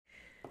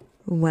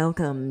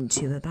Welcome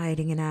to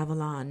Abiding in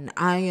Avalon.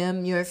 I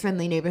am your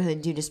friendly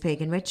neighborhood Judas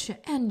Pagan Witch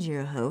and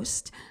your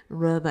host,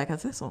 Rebecca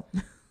Thistle,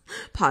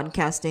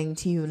 podcasting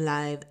to you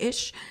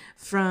live-ish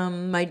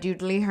from my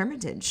doodly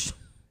hermitage,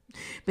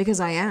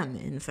 because I am,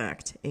 in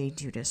fact, a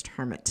Judas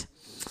hermit.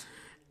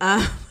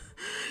 I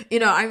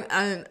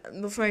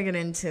before I get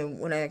into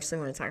what I actually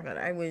want to talk about,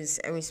 I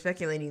was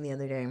speculating the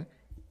other day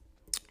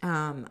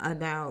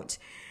about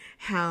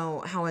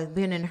how I've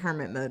been in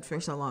hermit mode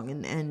for so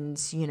long and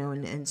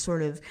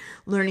sort of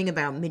learning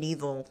about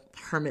medieval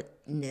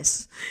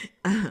hermitness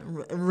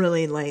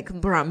really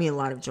brought me a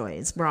lot of joy.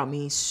 It's brought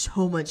me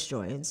so much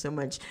joy and so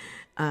much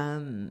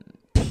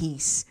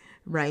peace,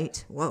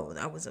 right? Whoa,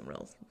 that was a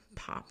real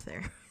pop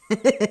there.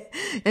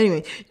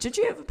 Anyway, did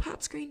you have a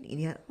pop screen?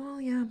 Yeah, well,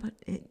 yeah, but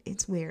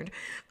it's weird.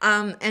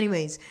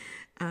 Anyways,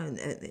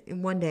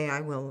 one day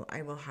I will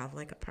have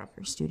a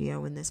proper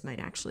studio, and this might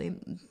actually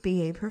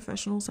be a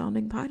professional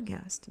sounding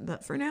podcast.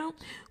 But for now,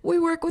 we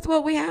work with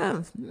what we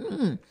have.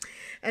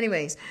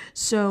 Anyways,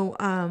 so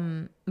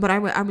but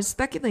I was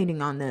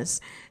speculating on this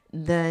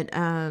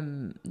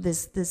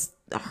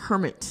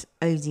hermit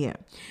idea,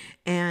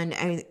 and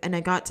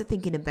I got to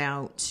thinking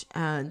about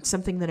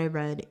something that I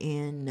read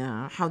in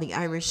How the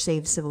Irish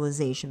Saved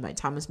Civilization by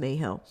Thomas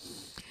Mayhill,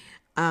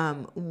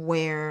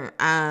 where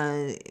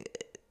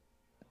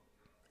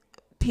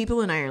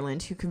people in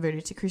Ireland who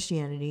converted to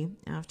Christianity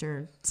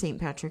after St.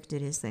 Patrick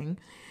did his thing,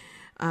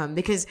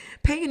 because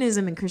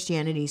paganism and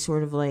Christianity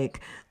sort of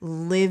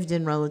lived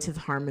in relative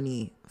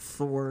harmony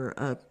for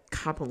a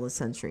couple of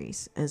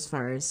centuries, as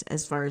far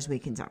as we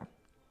can tell.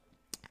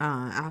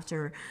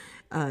 After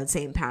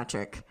St.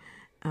 Patrick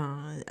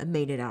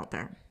made it out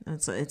there,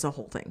 it's a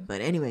whole thing.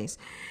 But anyways,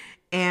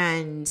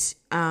 and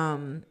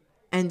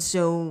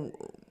so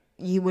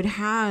you would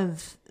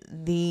have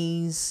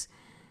these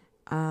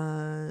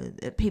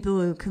people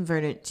who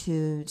converted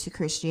to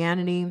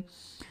Christianity,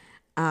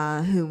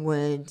 who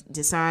would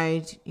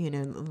decide,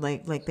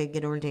 they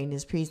get ordained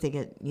as priests, they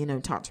get,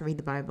 taught to read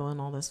the Bible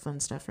and all this fun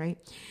stuff, right?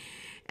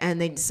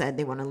 And they decide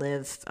they want to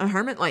live a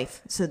hermit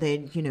life. So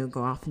they'd,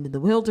 go off into the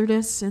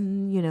wilderness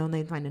and, and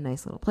they'd find a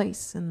nice little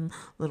place and a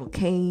little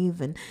cave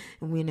and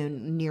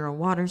near a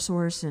water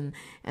source. And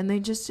they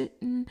just sit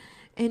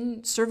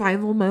in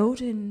survival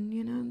mode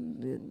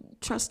and,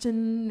 trust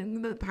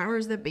in the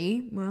powers that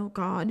be, well,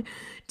 God,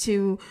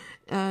 to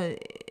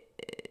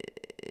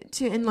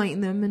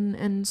enlighten them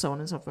and so on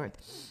and so forth.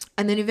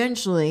 And then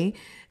eventually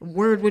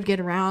word would get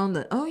around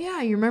that, oh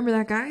yeah, you remember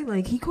that guy?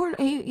 He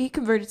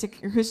converted to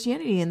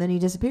Christianity and then he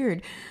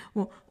disappeared.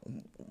 Well,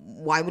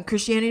 why would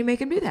Christianity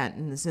make him do that?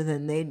 And so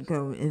then they'd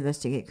go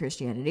investigate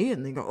Christianity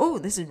and they go, oh,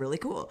 this is really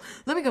cool.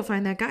 Let me go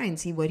find that guy and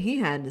see what he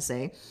had to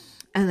say.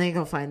 And they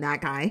go find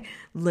that guy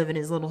living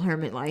his little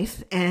hermit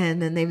life.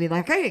 And then they'd be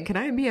like, hey, can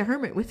I be a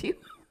hermit with you?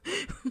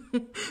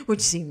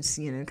 Which seems,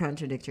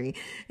 contradictory.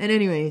 And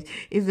anyway,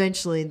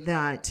 eventually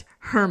that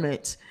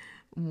hermit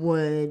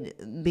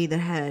would be the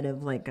head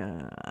of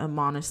a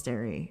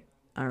monastery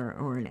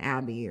or an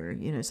abbey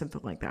or,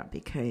 something like that,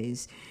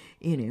 because,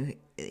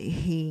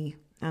 he,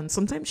 and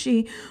sometimes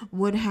she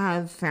would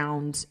have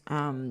found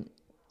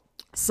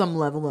some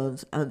level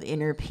of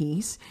inner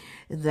peace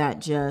that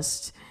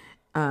just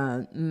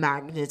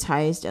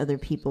magnetized other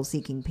people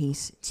seeking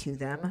peace to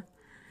them.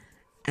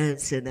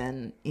 And so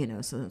then,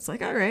 so it's all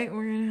right,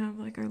 we're going to have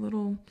our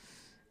little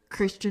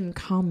Christian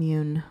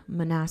commune,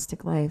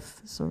 monastic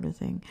life sort of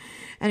thing.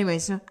 Anyway,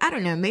 so I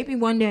don't know, maybe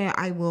one day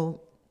I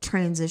will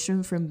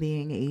transition from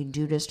being a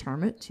Dudist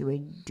hermit to a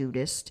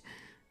Dudist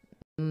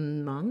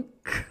monk,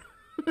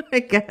 I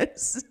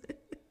guess.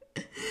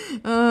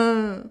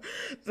 But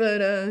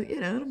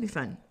it'll be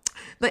fun.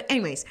 But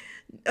anyways,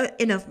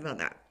 enough about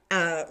that.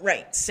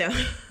 Right, so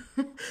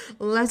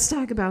let's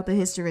talk about the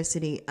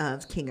historicity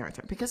of King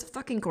Arthur, because of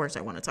fucking course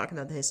I want to talk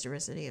about the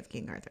historicity of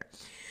King Arthur.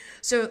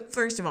 So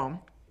first of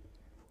all,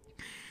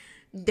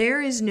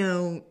 there is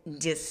no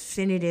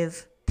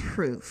definitive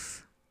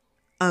proof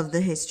of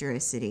the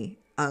historicity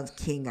of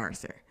King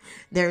Arthur.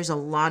 There's a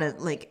lot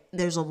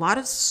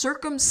of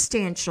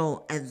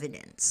circumstantial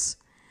evidence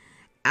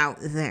out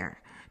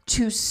there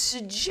to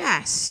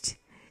suggest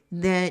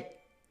that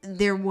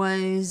there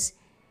was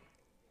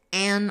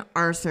an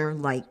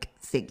Arthur-like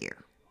figure.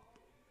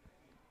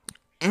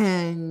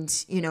 And,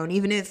 and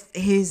even if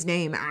his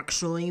name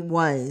actually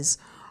was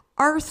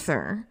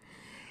Arthur,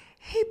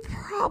 he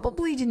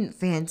probably didn't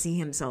fancy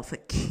himself a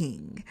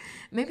king.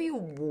 Maybe a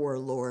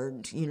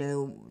warlord,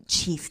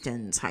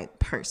 chieftain type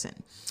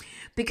person.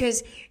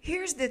 Because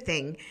here's the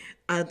thing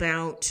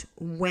about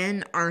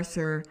when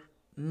Arthur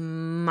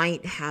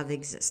might have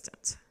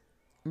existed,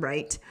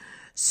 right?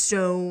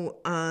 So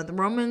the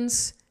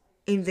Romans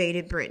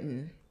invaded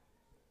Britain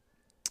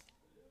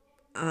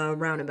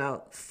around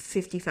about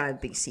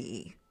 55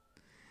 BCE,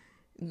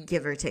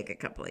 give or take a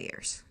couple of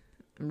years,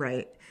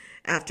 right?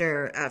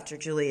 After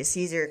Julius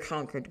Caesar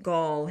conquered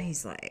Gaul,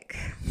 he's like,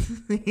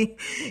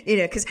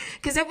 because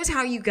that was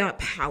how you got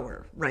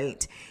power,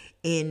 right?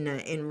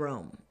 In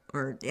Rome.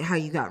 or how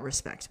you got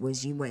respect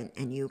was you went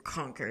and you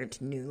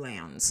conquered new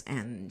lands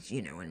and,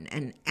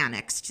 and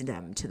annexed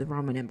them to the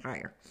Roman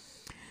Empire.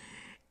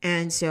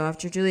 And so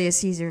after Julius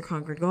Caesar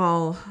conquered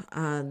Gaul,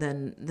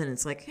 then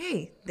it's like,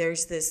 hey,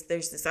 there's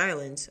this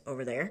island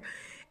over there,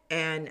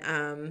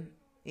 and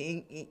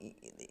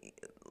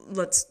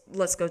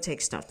let's go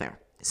take stuff there.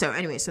 So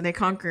anyway, so they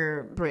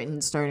conquer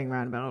Britain starting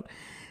around about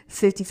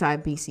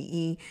 55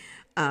 BCE.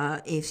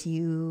 If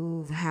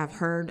you have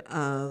heard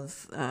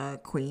of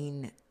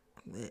Queen,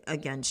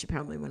 again, she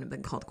probably wouldn't have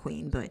been called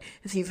Queen, but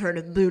if you've heard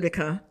of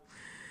Boudica,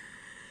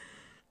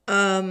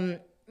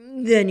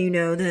 then you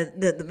know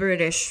that the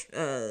British,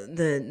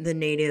 the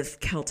native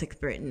Celtic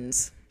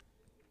Britons,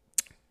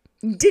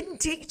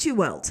 didn't take too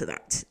well to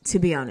that, to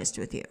be honest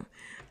with you.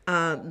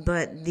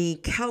 But the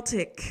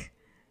Celtic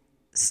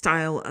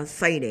style of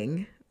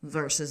fighting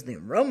versus the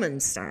Roman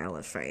style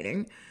of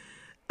fighting,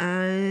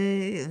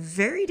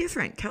 very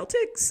different.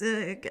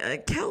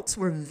 Celts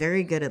were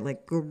very good at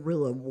like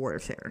guerrilla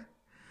warfare.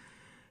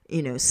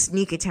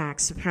 Sneak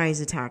attacks, surprise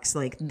attacks,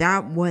 like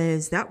that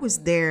was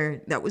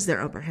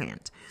their upper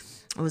hand.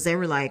 They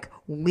were like,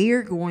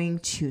 we're going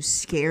to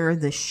scare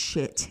the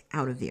shit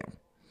out of you.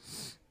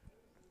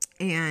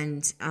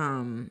 And,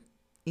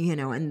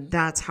 and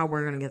that's how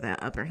we're going to get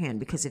that upper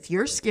hand. Because if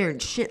you're scared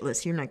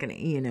shitless, you're not going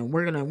to,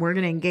 we're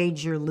going to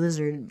engage your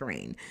lizard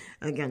brain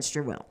against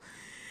your will.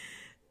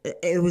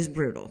 It was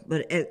brutal,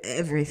 but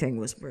everything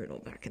was brutal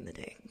back in the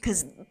day.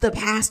 Because the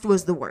past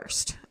was the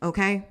worst,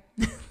 okay?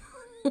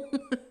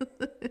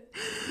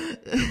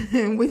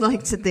 We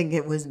like to think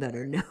it was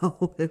better.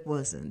 No, it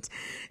wasn't.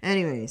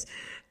 Anyways,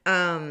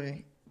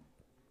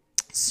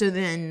 so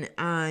then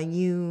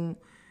but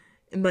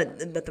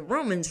the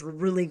Romans were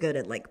really good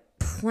at like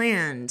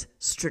planned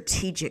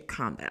strategic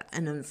combat,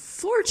 and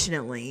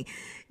unfortunately,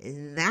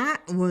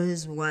 that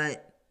was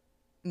what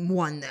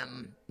won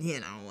them.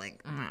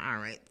 Like, all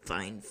right,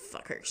 fine,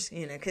 fuckers.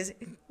 Because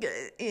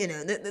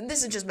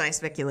this is just my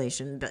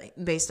speculation,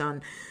 but based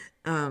on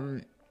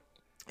a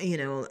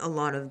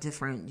lot of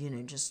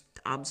different, just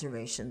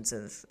observations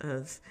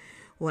of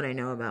what I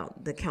know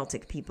about the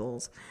Celtic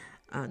peoples,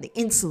 the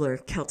insular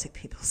Celtic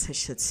peoples, I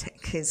should say,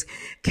 because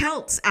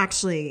Celts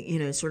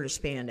actually, sort of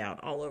spanned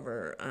out all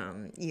over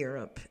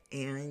Europe,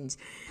 and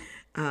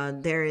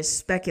there is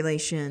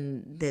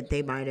speculation that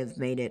they might have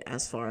made it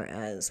as far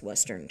as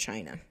Western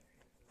China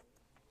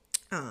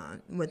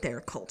with their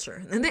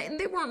culture. And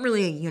they weren't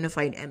really a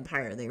unified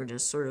empire. They were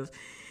just sort of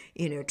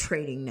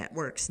trading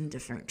networks and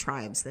different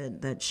tribes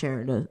that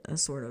shared a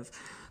sort of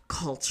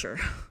culture.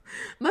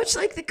 Much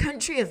like the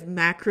country of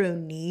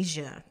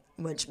Macronesia,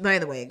 which, by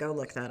the way, go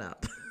look that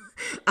up.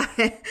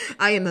 I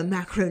am a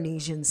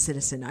Macronesian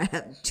citizen. I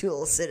have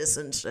dual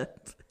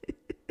citizenship.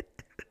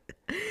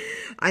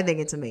 I think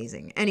it's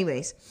amazing.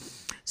 Anyways,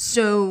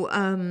 so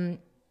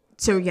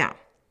yeah.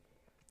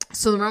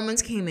 So the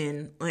Romans came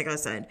in, like I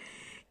said,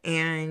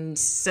 and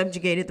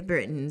subjugated the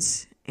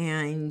Britons.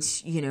 And,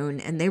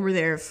 and they were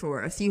there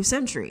for a few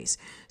centuries.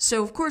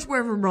 So, of course,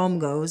 wherever Rome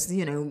goes,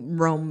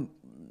 Rome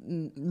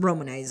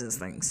Romanizes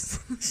things.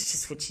 It's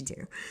just what you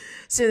do.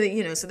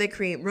 So, so they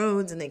create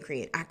roads and they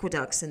create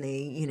aqueducts and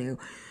they,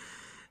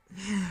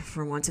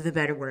 for want of a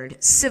better word,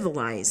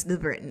 civilize the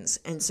Britons.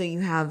 And so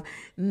you have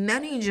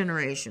many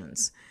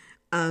generations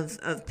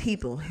of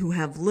people who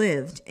have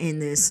lived in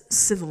this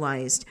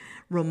civilized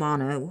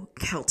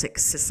Romano-Celtic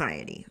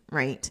society,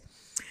 right?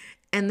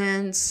 And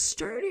then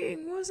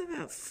starting, what was it,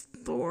 about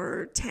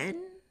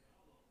 410?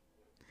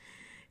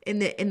 In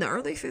the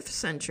early 5th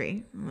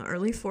century,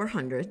 early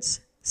 400s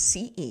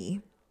CE,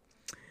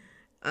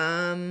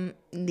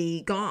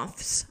 the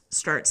Goths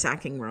start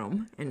sacking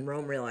Rome, and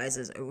Rome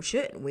realizes, oh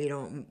shit,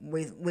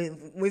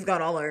 we've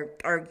got all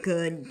our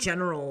good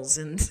generals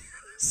and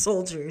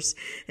soldiers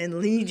and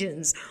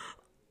legions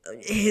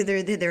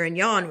hither and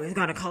yon. We've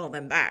got to call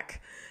them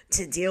back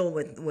to deal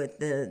with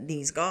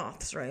these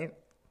Goths, right?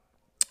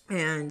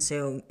 And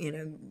so,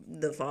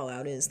 the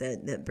fallout is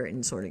that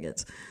Britain sort of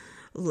gets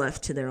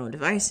left to their own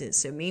devices.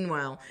 So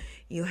meanwhile,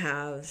 you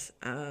have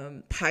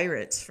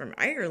pirates from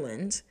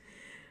Ireland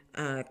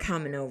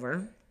coming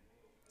over,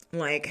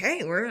 like,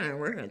 hey,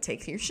 we're gonna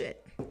take your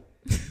shit.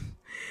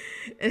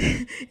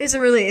 It's a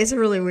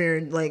really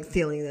weird like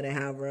feeling that I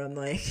have where I'm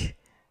like,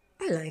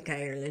 I like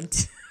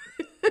Ireland.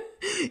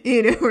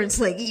 Where it's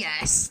like,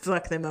 yes,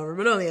 fuck them over.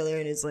 But on the other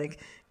hand, it's like,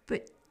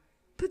 but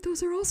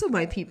those are also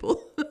my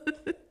people.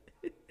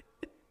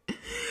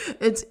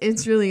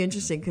 It's really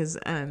interesting because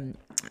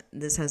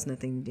this has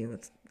nothing to do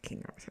with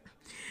King Arthur.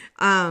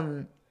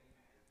 And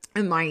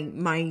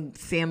my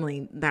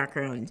family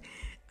background,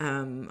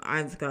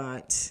 I've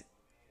got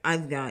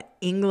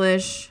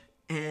English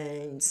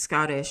and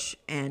Scottish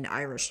and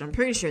Irish. I'm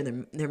pretty sure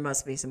there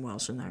must be some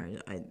Welsh in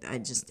there. I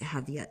just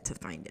have yet to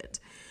find it.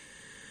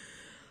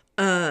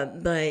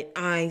 But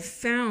I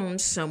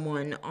found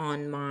someone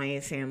on my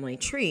family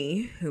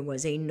tree who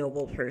was a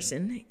noble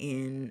person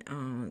in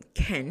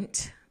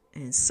Kent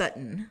and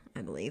Sutton,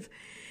 I believe.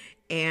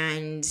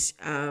 And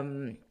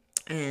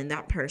And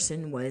that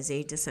person was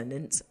a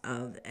descendant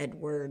of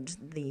Edward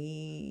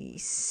the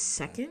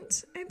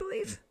Second, I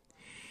believe,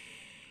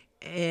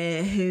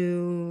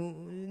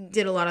 who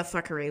did a lot of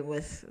fuckery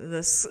with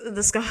the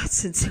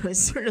Scots. And so it's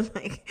sort of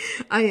like,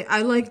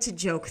 I like to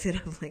joke that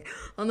I'm like,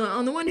 on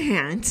the one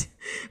hand,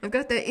 I've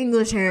got that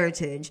English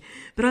heritage,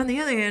 but on the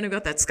other hand, I've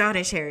got that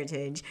Scottish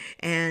heritage,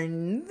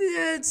 and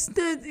that's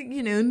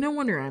no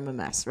wonder I'm a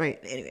mess, right?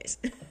 Anyways,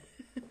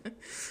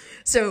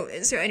 so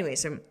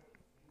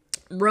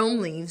Rome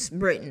leaves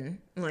Britain,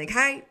 like,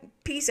 hi,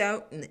 peace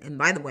out. And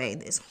by the way,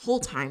 this whole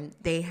time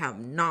they have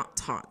not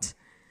taught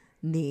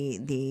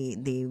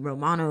the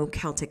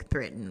Romano-Celtic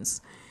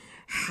Britons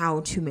how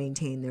to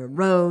maintain their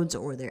roads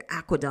or their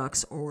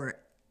aqueducts or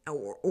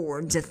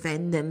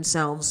defend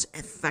themselves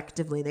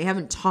effectively. They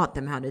haven't taught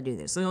them how to do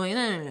this. They're like,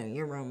 no,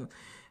 you're Roman,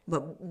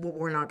 but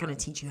we're not going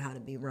to teach you how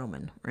to be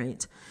Roman,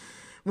 right?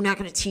 We're not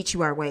going to teach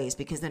you our ways,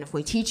 because then if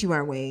we teach you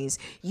our ways,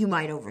 you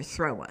might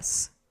overthrow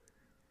us,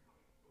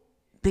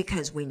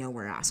 because we know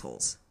we're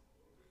assholes.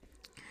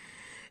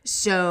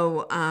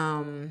 So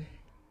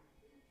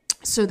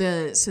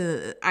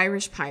the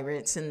Irish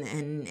pirates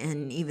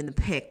and even the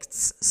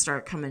Picts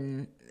start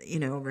coming,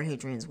 over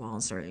Hadrian's Wall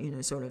and start,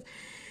 sort of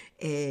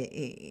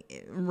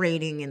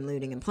raiding and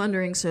looting and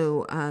plundering.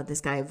 So this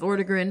guy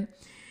Vortigern,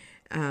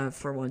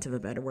 for want of a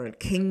better word,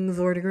 King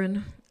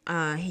Vortigern,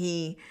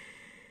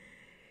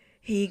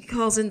 he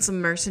calls in some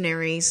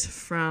mercenaries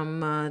from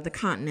the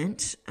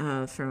continent,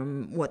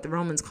 from what the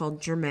Romans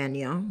called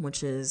Germania,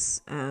 which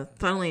is,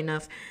 funnily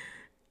enough,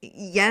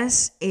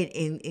 yes, it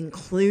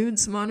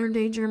includes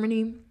modern-day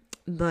Germany,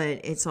 but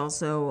it's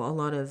also a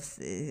lot of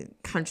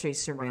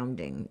countries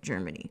surrounding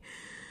Germany.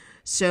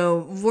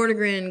 So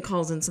Vortigern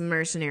calls in some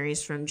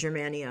mercenaries from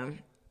Germania.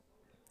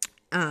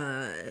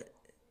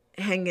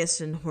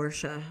 Hengist and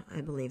Horsa,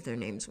 I believe their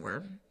names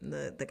were,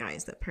 the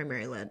guys that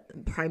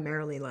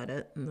primarily led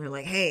it. And they're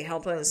like, hey,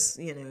 help us,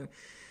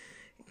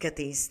 get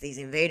these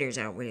invaders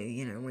out.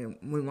 We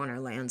want our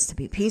lands to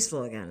be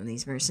peaceful again. And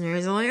these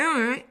mercenaries are like,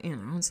 all right,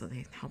 so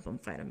they help them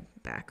fight them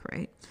back,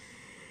 right?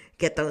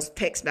 Get those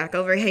Picts back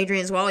over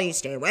Hadrian's Wall. You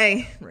stay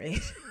away, right?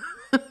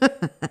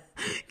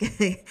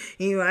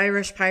 You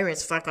Irish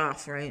pirates, fuck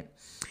off, right?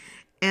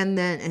 And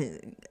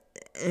then,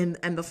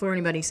 and before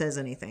anybody says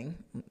anything,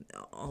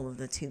 all of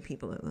the two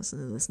people that listen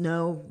to this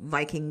know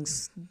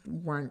Vikings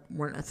weren't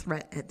a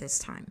threat at this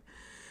time.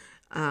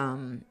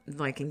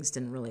 Vikings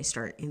didn't really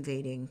start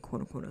invading,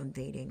 quote unquote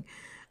invading,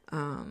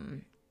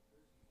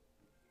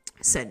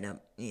 setting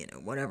up,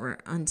 whatever,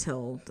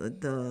 until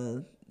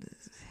the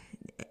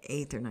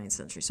 8th or 9th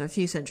century. So a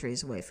few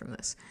centuries away from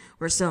this.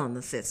 We're still in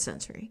the 5th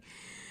century.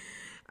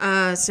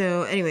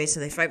 So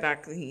they fight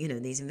back,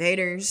 these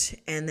invaders,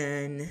 and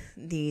then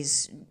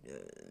these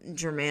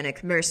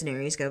Germanic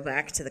mercenaries go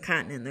back to the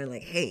continent. They're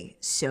like, hey,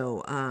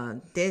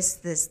 so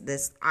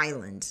this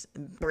island,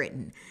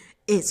 Britain,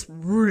 it's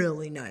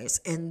really nice,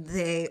 and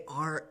they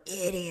are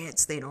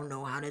idiots. They don't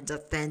know how to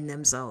defend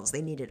themselves.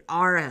 They needed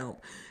our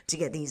help to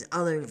get these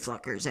other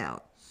fuckers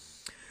out.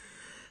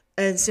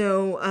 And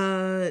so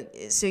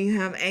you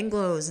have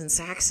Anglos and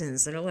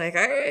Saxons that are like,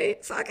 all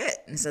right, fuck it.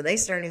 And so they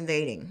start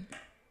invading.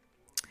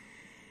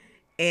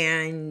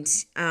 And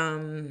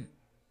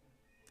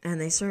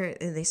they start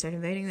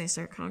invading, they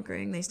start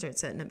conquering, they start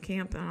setting up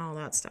camp and all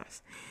that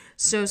stuff.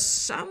 So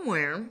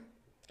somewhere,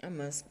 I'm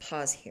going to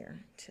pause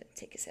here to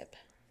take a sip.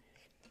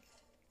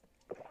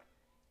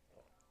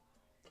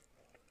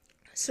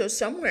 So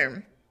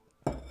somewhere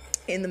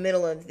in the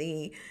middle of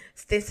the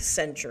 5th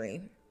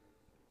century,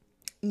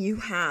 you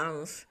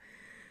have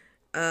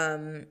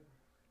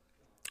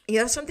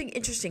something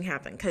interesting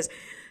happen, because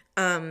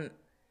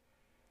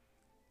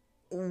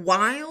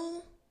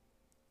while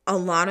a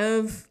lot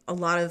of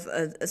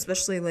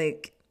especially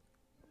like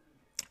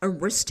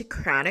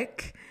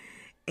aristocratic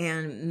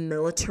and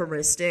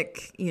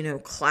militaristic,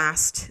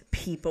 classed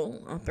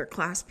people, upper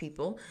class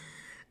people,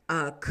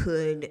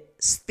 could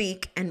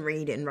speak and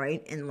read and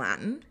write in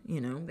Latin,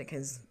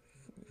 because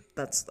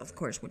that's of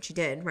course what you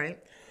did, right?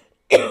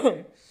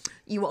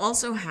 You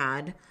also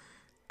had,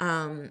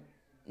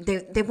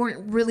 they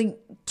weren't really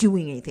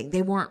doing anything.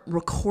 They weren't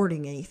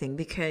recording anything,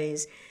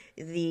 because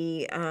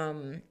the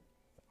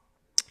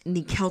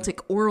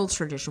Celtic oral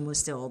tradition was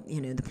still,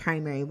 the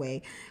primary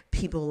way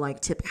people like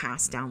to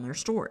pass down their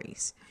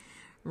stories,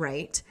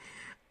 right?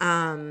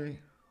 So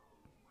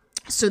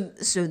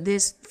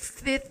this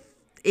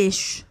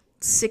 5th-ish,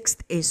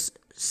 6th-ish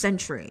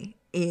century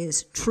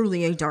is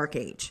truly a dark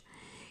age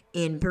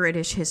in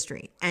British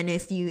history. And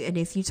if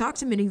you talk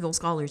to medieval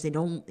scholars, they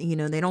don't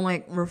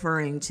like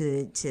referring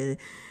to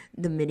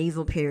the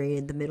medieval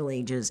period, the Middle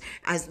Ages,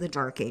 as the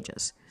Dark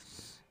Ages,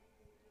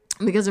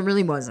 because it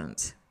really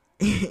wasn't.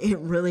 It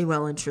really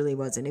well and truly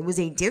wasn't. It was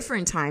a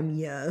different time,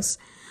 yes,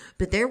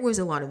 but there was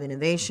a lot of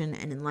innovation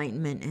and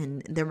enlightenment,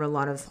 and there were a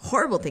lot of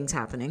horrible things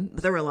happening,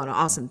 but there were a lot of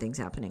awesome things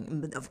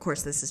happening. Of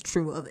course, this is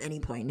true of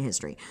any point in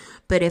history.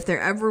 But if there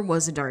ever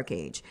was a dark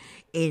age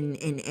in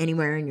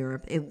anywhere in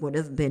Europe, it would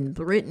have been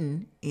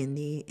Britain in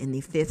the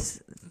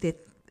 5th,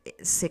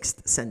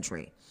 6th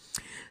century.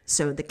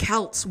 So the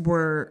Celts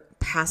were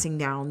passing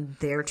down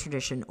their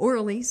tradition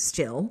orally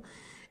still,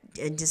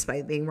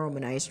 despite being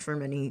Romanized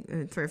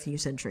for a few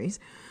centuries.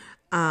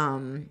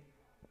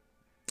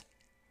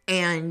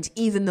 And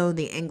even though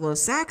the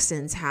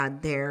Anglo-Saxons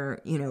had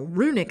their,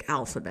 runic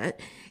alphabet,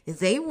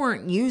 they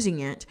weren't using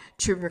it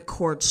to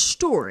record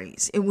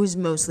stories. It was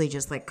mostly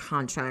just like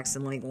contracts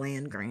and like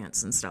land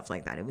grants and stuff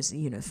like that. It was,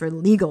 for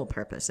legal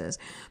purposes.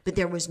 But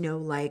there was no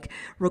like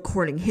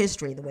recording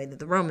history the way that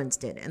the Romans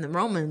did. And the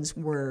Romans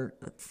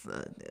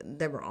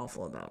they were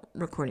awful about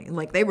recording.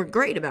 Like, they were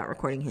great about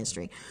recording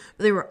history,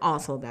 but they were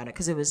awful about it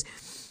because it was,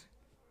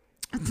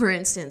 for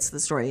instance, the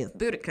story of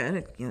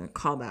Boudica,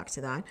 call back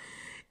to that.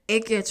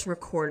 It gets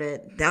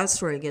recorded, that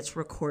story gets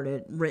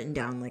recorded, written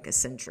down like a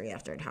century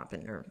after it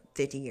happened, or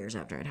 50 years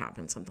after it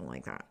happened, something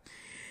like that.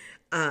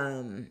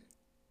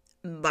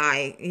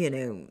 By,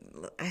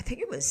 I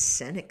think it was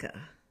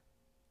Seneca.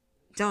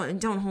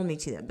 Don't hold me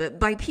to that, but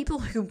by people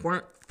who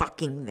weren't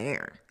fucking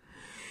there.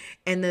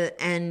 And the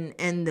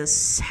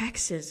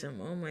sexism,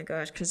 oh my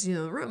gosh, because,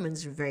 the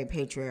Romans are a very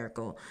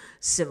patriarchal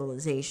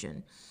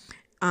civilization.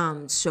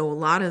 So a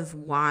lot of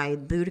why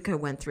Boudica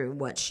went through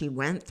what she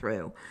went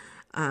through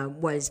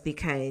was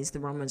because the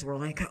Romans were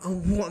like, a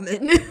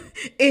woman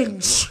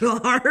in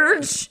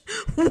charge?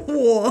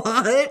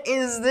 What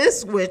is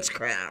this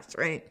witchcraft,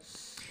 right?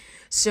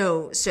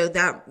 So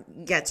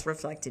that gets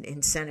reflected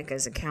in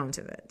Seneca's account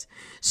of it.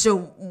 So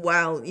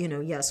while,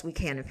 yes, we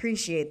can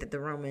appreciate that the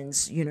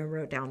Romans,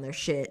 wrote down their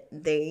shit,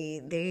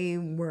 they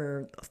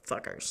were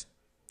fuckers,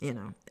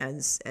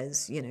 as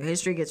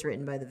history gets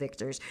written by the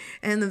victors,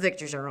 and the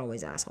victors are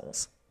always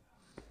assholes.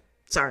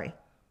 Sorry.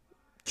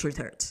 Truth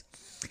hurts.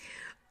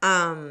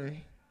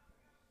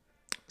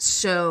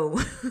 So,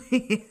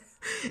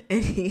 and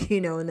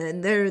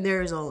then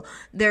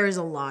there's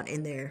a lot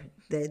in there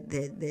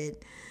that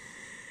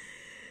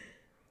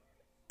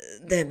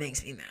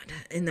makes me mad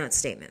in that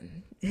statement.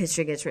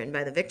 History gets written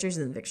by the victors,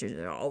 and the victors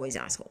are always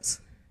assholes.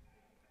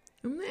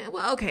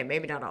 Well, okay,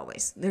 maybe not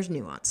always. There's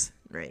nuance,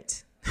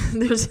 right?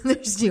 there's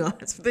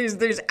nuance. There's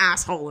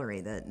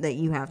assholery that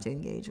you have to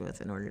engage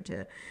with in order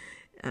to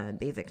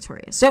be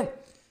victorious. So,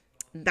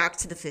 back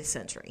to the 5th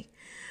century.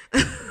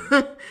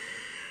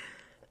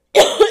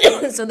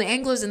 So the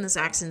Anglos and the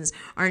Saxons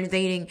are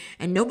invading,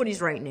 and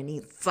nobody's writing any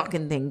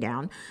fucking thing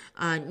down.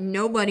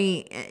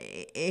 Nobody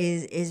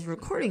is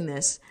recording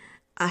this.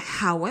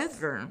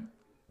 However,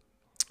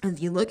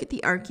 if you look at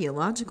the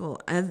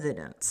archaeological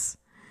evidence,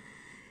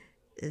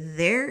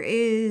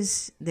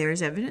 there's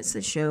evidence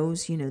that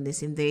shows,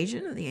 this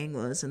invasion of the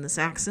Anglos and the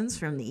Saxons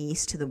from the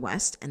east to the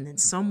west, and then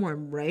somewhere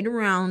right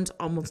around,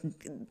 almost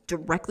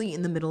directly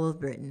in the middle of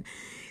Britain,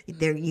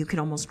 there you can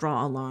almost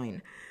draw a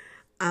line.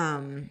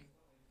 And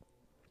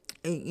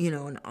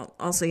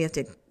also you have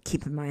to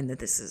keep in mind that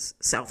this is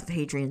south of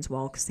Hadrian's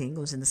Wall, because the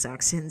Anglos and the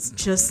Saxons,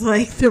 just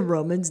like the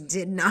Romans,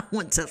 did not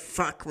want to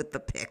fuck with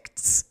the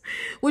Picts,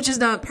 which is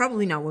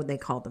probably not what they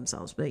called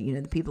themselves, but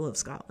the people of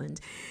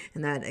Scotland,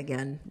 and that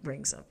again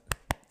brings up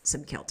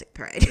some Celtic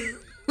pride.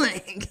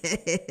 There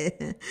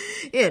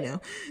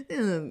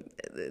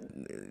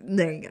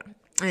you go.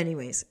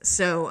 Anyways,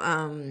 so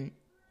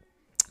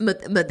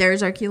But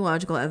there's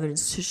archaeological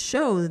evidence to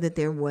show that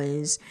there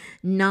was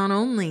not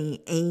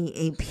only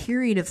a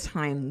period of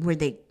time where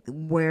the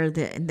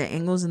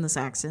Anglos and the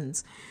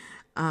Saxons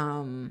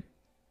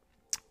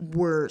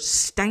were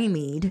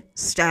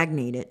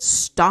stagnated,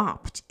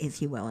 stopped,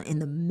 if you will, in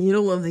the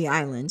middle of the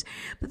island,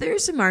 but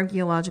there's some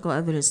archaeological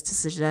evidence to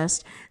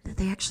suggest that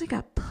they actually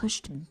got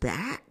pushed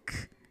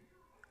back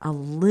a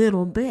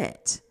little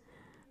bit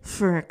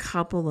for a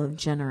couple of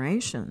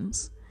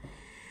generations.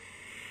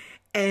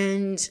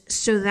 And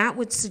so that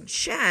would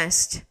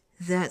suggest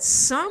that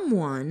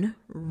someone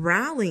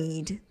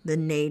rallied the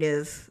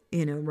native,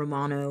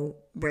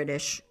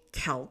 Romano-British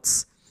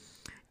Celts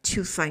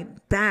to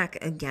fight back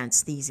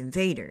against these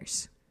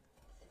invaders.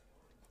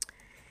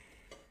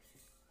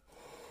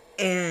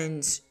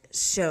 And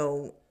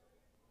so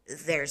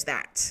there's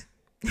that.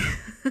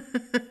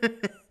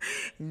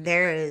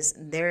 There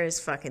is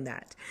fucking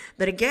that.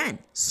 But again,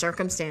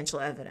 circumstantial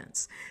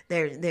evidence.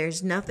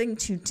 There's nothing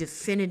to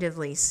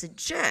definitively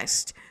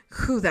suggest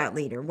who that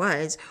leader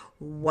was,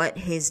 what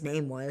his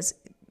name was.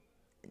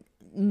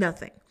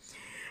 Nothing.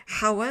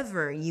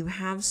 However, you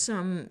have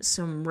some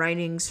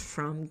writings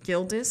from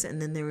Gildas, and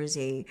then there is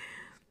a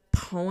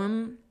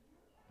poem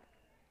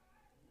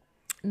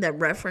that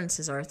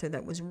references Arthur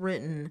that was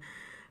written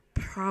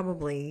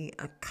probably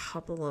a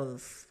couple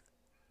of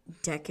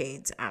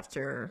decades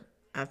after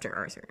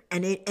Arthur,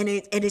 and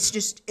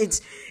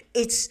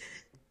it's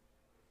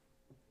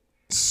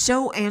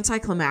so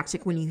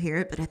anticlimactic when you hear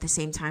it, but at the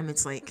same time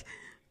it's like,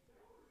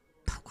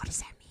 but what does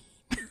that mean?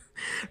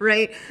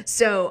 Right?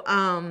 So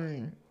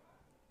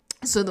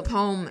the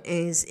poem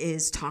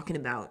is talking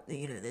about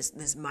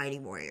this mighty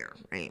warrior,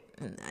 right?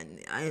 And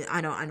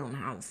I don't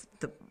have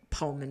the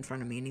poem in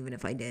front of me, and even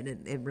if I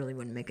did, it really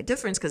wouldn't make a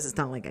difference because it's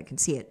not like I can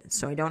see it,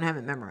 so I don't have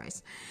it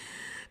memorized.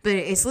 But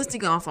it's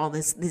listing off all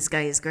this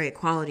guy's great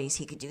qualities.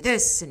 He could do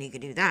this, and he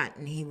could do that,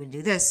 and he would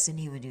do this, and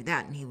he would do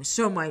that, and he was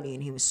so mighty,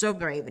 and he was so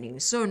brave, and he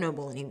was so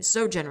noble, and he was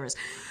so generous.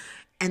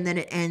 And then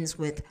it ends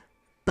with,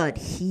 but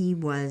he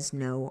was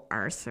no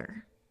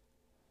Arthur.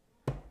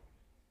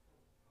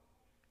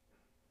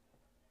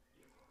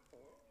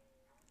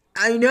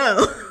 I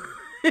know.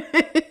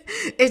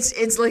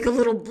 It's like a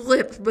little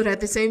blip, but at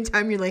the same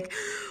time, you're like,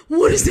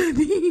 what does that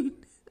mean?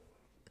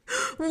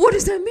 What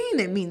does that mean?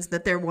 It means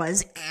that there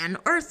was an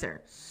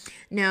Arthur.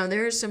 Now,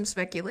 there is some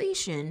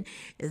speculation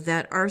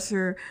that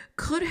Arthur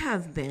could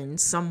have been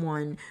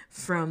someone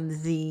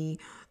from the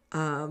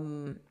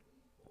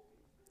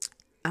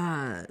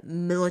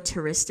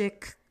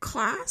militaristic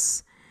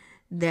class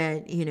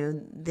that,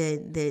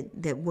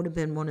 that would have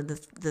been one of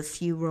the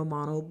few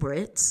Romano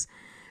Brits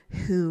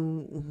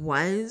who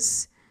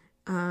was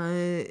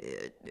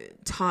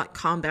taught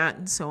combat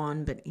and so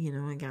on, but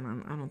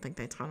again, I don't think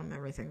they taught him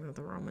everything that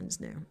the Romans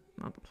knew.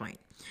 Not the point.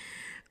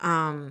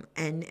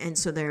 And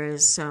so there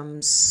is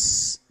some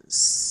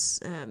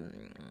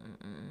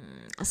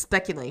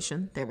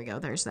speculation. There we go.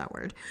 There's that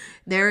word.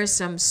 There is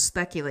some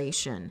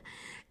speculation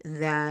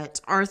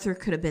that Arthur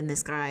could have been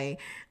this guy,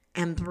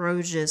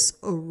 Ambrosius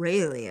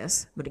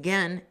Aurelius, but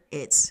again,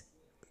 it's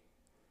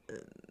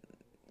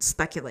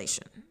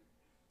speculation.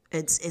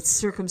 It's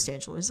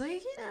circumstantial. It's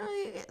like,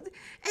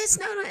 it's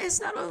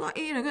not a lot,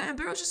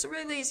 Ambrosius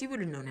Aurelius, he would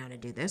have known how to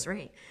do this,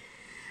 right?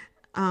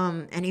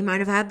 And he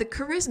might have had the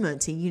charisma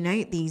to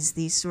unite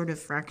these sort of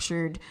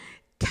fractured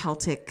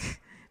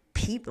Celtic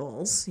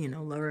peoples,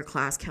 lower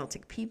class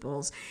Celtic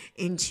peoples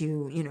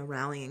into,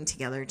 rallying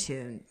together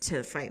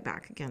to fight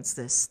back against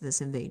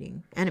this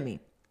invading enemy.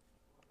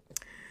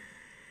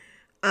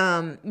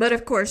 But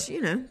of course,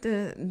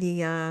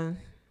 the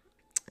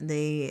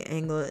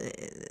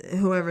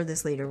whoever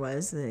this leader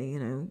was,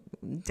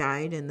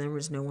 died, and there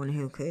was no one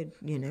who could,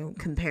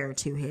 compare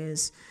to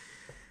his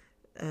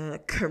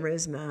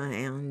charisma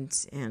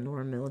and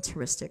or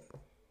military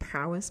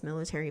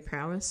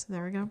prowess.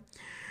 There we go.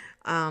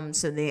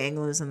 So the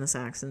Anglos and the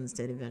Saxons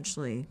did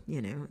eventually,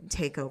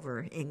 take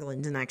over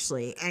England, and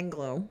actually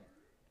Anglo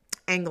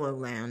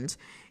land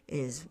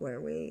is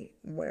where we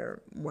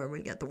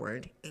get the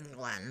word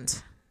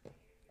England.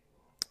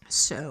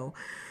 So,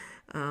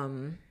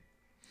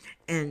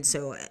 and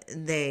so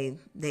they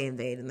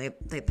invade, and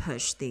they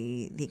push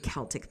the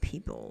Celtic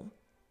people,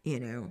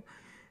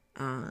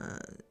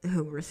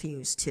 who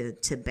refuse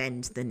to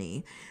bend the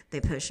knee.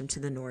 They push them to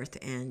the north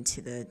and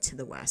to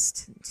the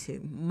west,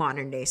 to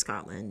modern day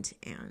Scotland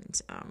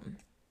and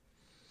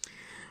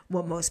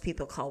what most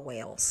people call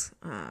Wales.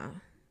 I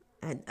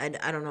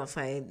don't know if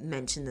I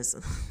mentioned this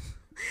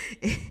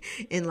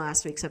in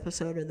last week's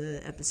episode or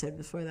the episode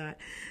before that.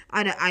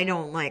 I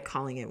don't like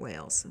calling it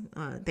Wales.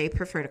 They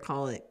prefer to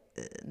call it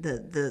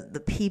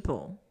the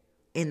people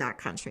in that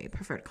country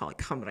prefer to call it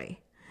Cymru.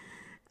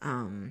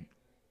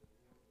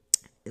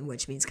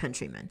 Which means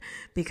countrymen,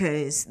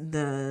 because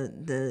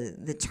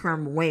the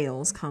term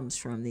Wales comes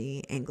from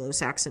the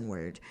Anglo-Saxon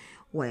word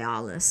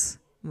Wales,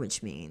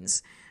 which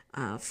means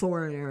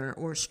foreigner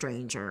or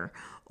stranger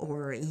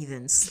or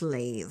even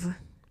slave.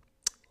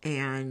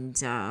 And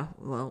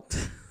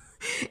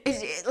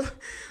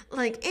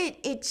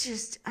it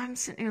just, I'm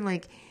sitting here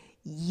like,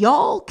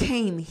 y'all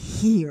came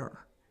here,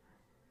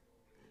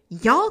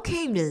 y'all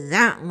came to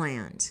that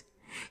land.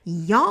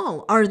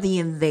 Y'all are the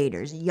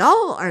invaders.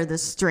 Y'all are the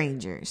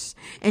strangers.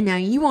 And now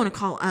you want to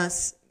call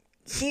us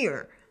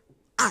here,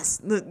 us,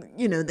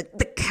 the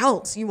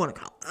Celts, you want to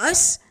call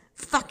us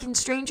fucking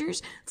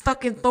strangers,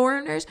 fucking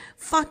foreigners?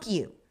 Fuck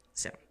you.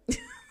 So,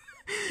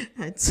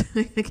 that's,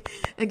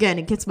 again,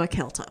 it gets my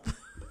Celt up.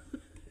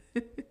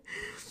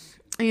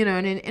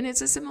 And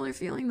it's a similar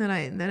feeling that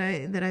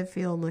I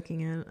feel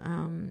looking at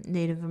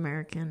Native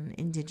American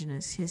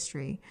indigenous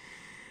history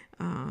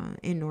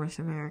in North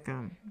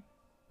America.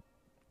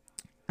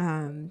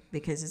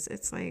 Because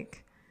it's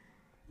like,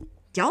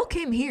 y'all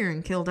came here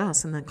and killed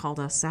us and then called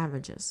us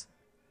savages.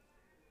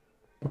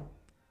 The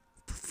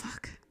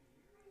fuck?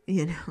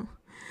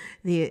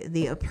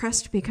 The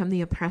oppressed become the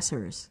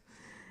oppressors.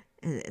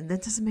 And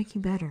that doesn't make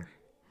you better.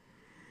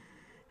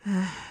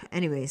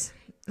 Anyways,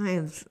 I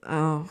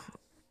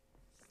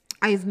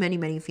have many,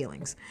 many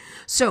feelings.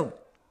 So,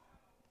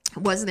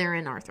 was there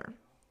an Arthur?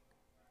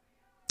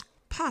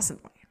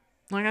 Possibly.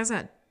 Like I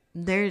said,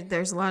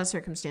 there's a lot of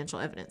circumstantial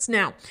evidence.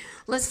 Now,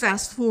 let's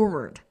fast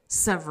forward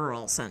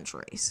several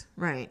centuries,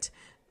 right?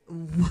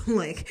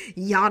 Like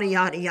yada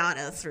yada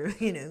yada through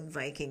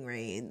Viking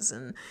raids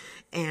and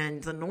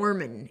the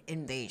Norman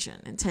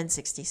invasion in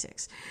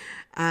 1066,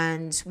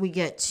 and we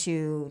get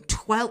to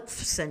 12th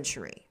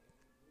century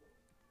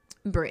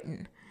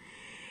Britain,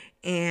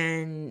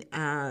 and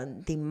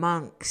the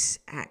monks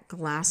at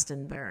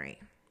Glastonbury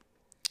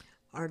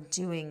are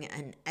doing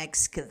an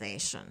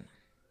excavation.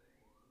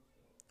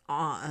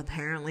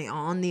 Apparently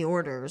on the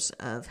orders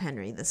of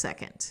Henry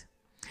II.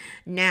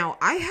 Now,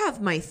 I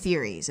have my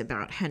theories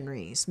about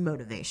Henry's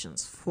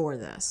motivations for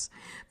this,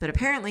 but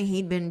apparently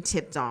he'd been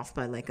tipped off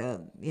by like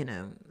a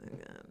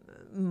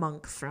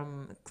monk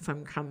from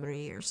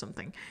Cymru or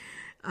something,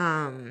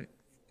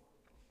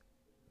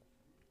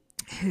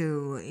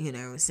 who,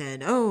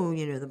 said, oh,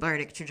 the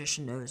Bardic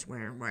tradition knows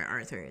where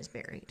Arthur is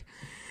buried.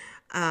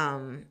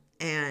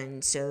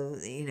 And so,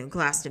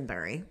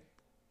 Glastonbury,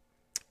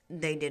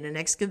 they did an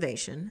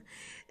excavation.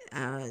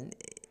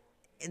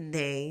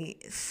 They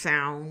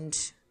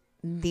found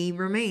the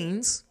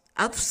remains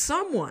of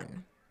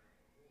someone.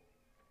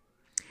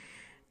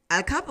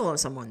 A couple of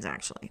someones,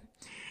 actually.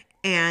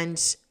 And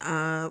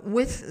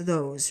with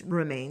those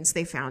remains,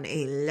 they found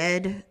a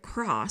lead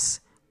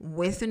cross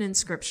with an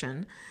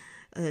inscription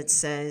that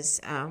says,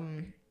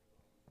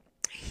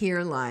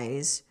 here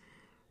lies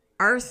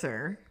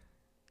Arthur.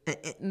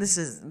 This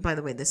is, by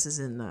the way, this is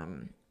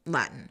in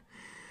Latin.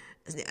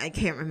 I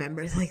can't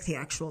remember the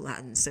actual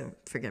Latin, so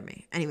forgive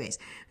me. Anyways,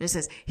 it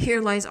says,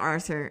 here lies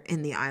Arthur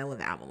in the Isle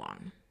of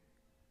Avalon.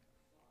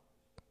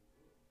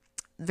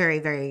 Very,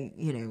 very,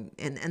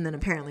 and then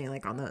apparently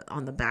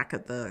on the back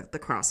of the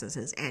cross it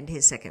says, and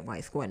his second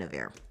wife,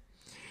 Guinevere.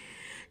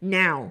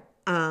 Now,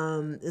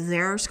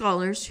 there are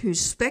scholars who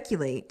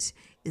speculate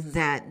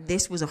that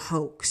this was a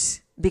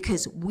hoax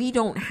because we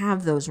don't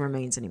have those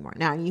remains anymore.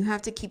 Now, you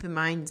have to keep in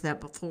mind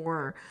that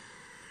before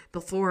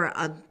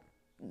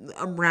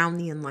around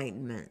the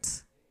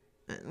Enlightenment,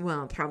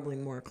 well, probably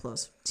more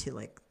close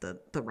to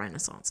the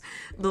Renaissance.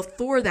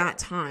 Before that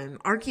time,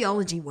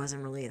 archaeology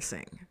wasn't really a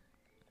thing.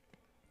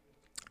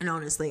 And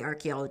honestly,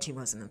 archaeology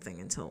wasn't a thing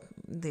until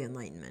the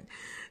Enlightenment.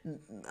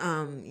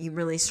 You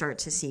really start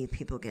to see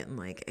people getting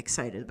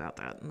excited about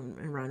that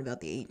around about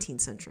the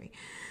 18th century.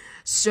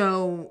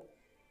 So,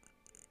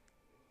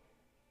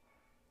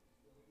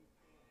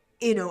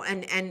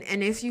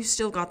 and if you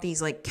still got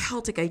these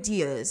Celtic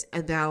ideas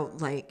about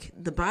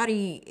the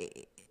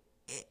body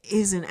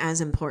isn't as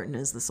important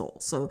as the soul.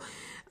 So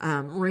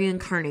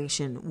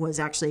reincarnation was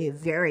actually a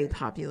very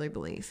popular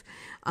belief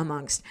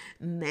amongst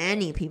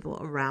many people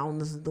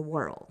around the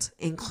world,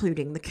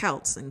 including the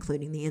Celts,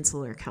 including the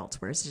insular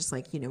Celts, where it's just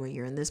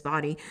you're in this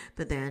body,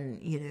 but then,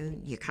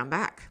 you come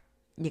back.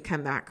 You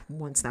come back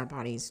once that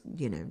body's,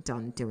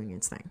 done doing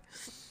its thing.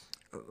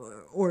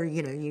 Or,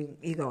 you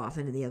go off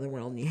into the other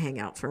world and you hang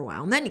out for a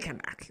while and then you come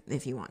back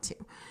if you want to.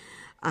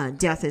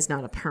 Death is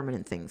not a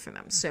permanent thing for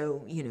them.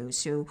 So,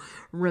 so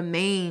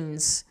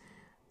remains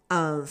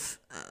of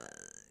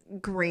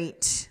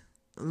great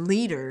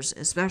leaders,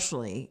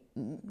 especially,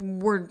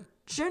 were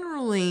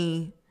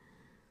generally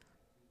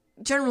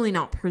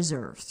not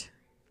preserved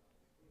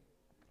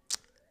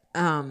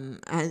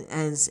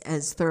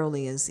as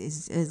thoroughly as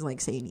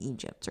say in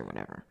Egypt or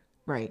whatever,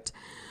 right?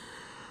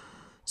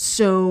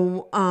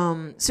 So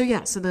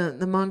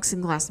the monks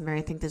in Glastonbury,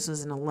 I think this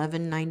was in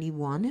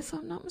 1191, if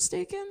I'm not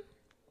mistaken.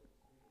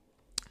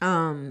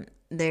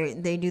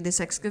 They do this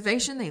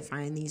excavation, they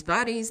find these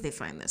bodies, they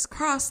find this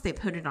cross, they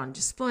put it on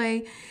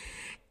display,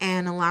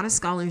 and a lot of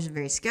scholars are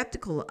very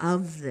skeptical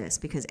of this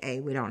because A,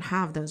 we don't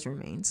have those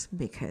remains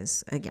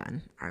because,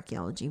 again,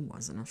 archaeology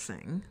wasn't a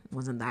thing,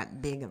 wasn't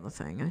that big of a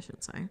thing, I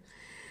should say.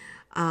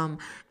 And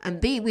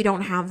B, we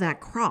don't have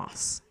that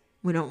cross.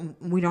 We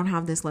don't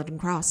have this leaden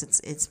cross.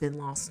 It's been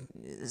lost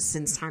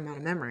since time out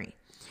of memory.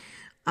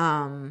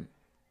 The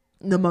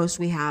most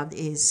we have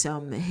is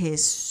some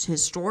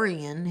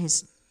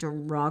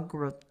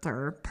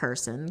historiographer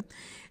person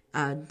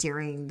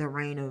during the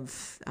reign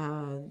of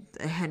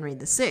Henry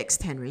VI,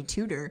 Henry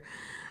Tudor,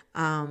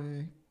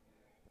 went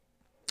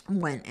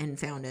and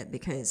found it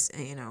because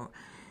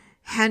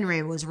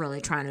Henry was really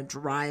trying to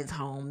drive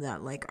home that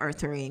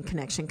Arthurian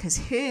connection because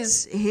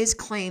his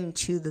claim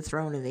to the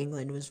throne of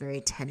England was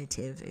very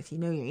tentative. If you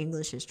know your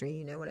English history,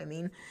 you know what I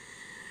mean.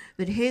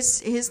 But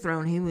his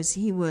throne, he was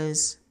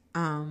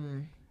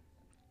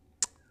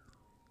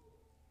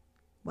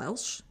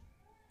Welsh,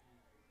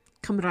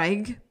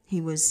 Cymraeg. He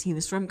was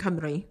from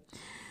Cymru,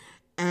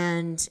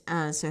 and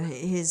so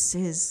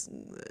his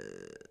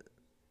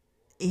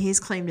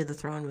claim to the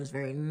throne was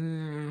very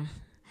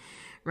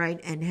right.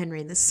 And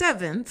Henry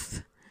VII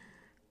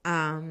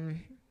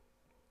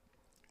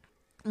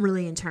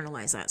really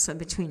internalized that. So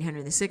between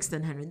Henry VI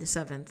and Henry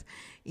VII,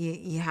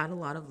 you had a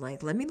lot of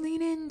let me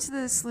lean into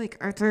this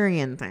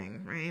Arthurian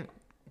thing, right?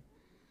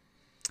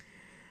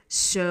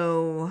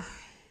 So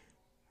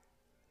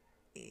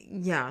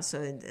yeah, so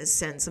it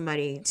sent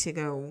somebody to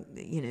go,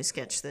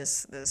 sketch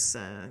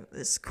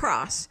this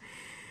cross,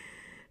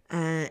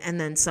 and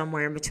then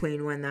somewhere in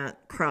between when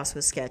that cross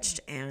was sketched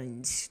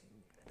and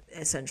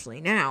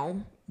essentially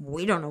now,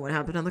 we don't know what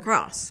happened on the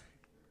cross.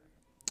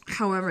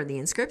 However, the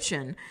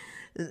inscription,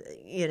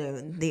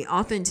 the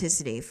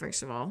authenticity,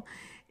 first of all,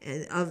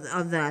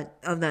 of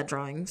that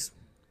drawing's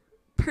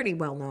pretty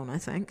well known, I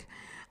think.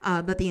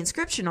 But the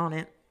inscription on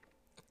it,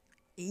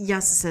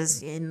 yes, it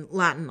says in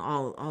Latin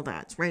all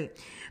that, right?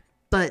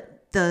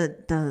 But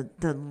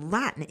the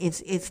Latin,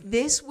 if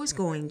this was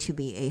going to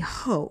be a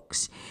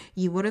hoax,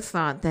 you would have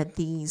thought that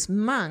these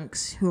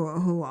monks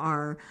who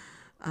are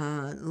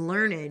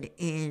learned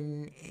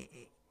in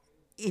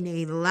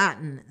a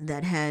Latin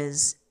that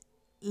has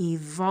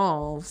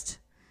evolved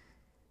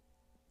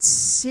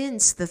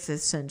since the 5th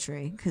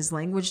century, because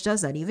language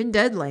does that. Even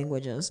dead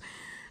languages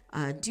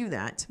do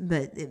that.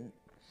 But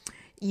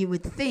you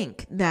would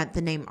think that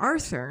the name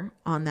Arthur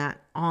on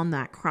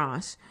that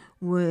cross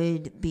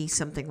would be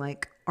something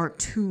like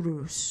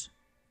Arturus.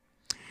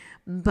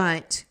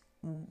 But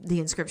the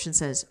inscription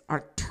says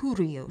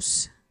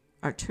Arturius,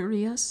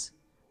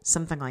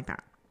 something like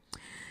that.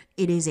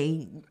 It is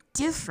a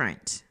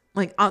different,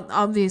 like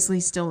obviously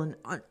still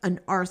an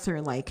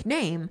Arthur-like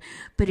name,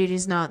 but it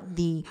is not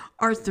the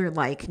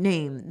Arthur-like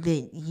name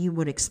that you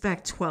would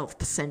expect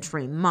 12th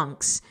century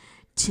monks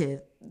to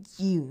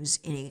use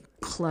in a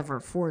clever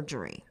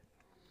forgery.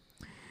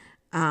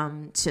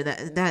 So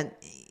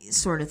that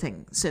sort of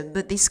thing. So,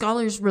 but the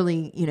scholars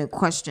really,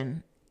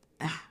 question.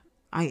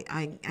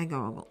 I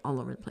go all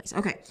over the place.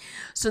 Okay,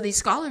 so the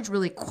scholars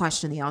really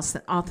question the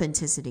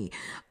authenticity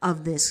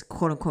of this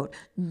quote unquote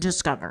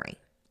discovery,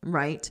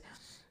 right?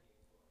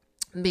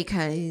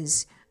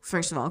 Because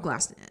first of all,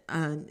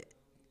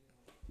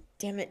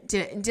 damn it,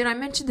 did I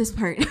mention this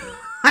part?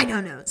 I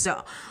don't know.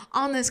 So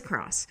on this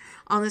cross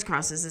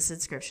is this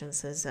inscription that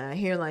says,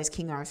 "Here lies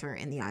King Arthur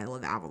in the Isle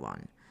of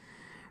Avalon,"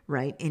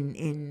 right?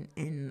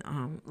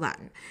 In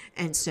Latin,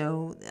 and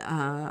so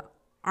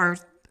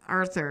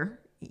Arthur.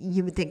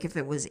 You would think if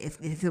it was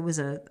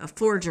a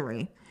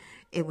forgery,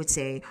 it would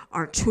say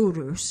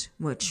Arturus,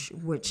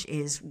 which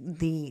is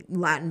the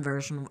Latin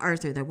version of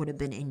Arthur that would have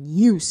been in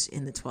use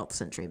in the 12th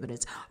century, but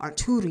it's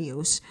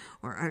Arturius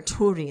or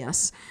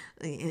Arturius.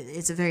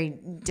 It's a very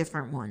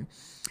different one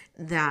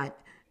that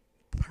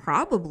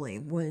probably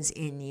was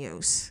in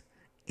use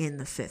in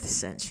the 5th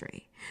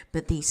century.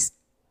 But these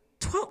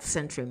 12th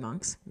century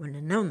monks wouldn't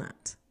have known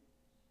that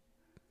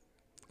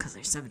because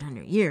they're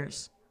 700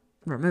 years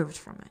removed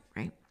from it,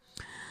 right?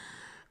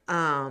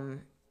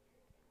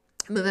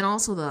 But then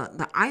also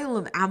the Isle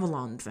of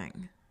Avalon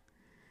thing.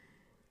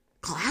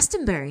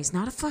 Glastonbury's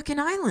not a fucking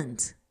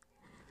island.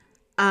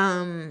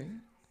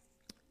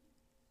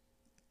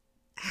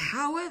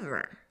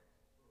 However,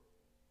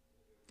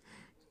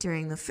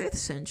 during the 5th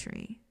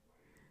century,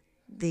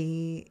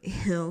 the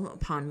hill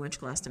upon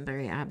which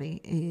Glastonbury Abbey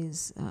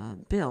is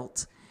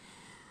built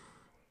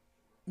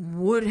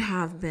would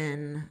have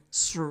been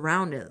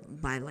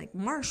surrounded by like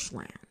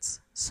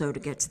marshlands. So to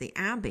get to the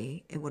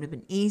abbey, it would have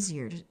been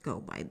easier to go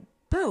by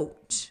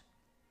boat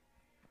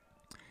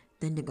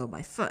than to go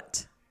by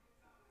foot.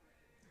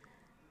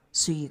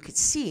 So you could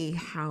see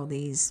how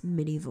these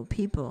medieval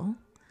people,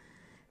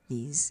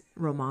 these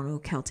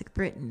Romano-Celtic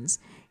Britons,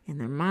 in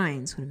their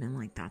minds would have been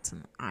like, that's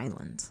an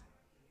island.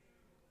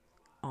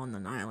 On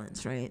the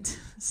islands, right?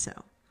 So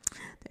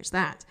there's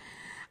that.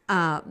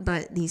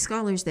 But the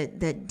scholars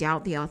that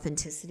doubt the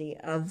authenticity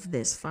of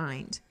this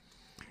find,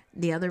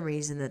 the other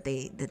reason that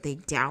they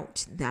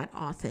doubt that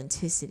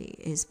authenticity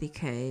is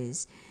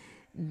because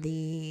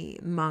the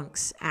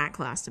monks at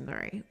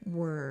Glastonbury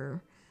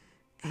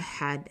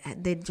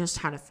they just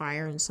had a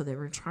fire, and so they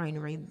were trying to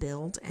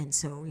rebuild. And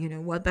so,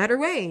 what better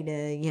way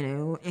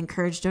to,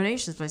 encourage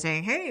donations by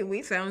saying, hey,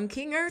 we found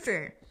King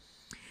Arthur.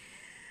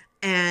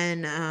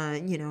 And,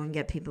 and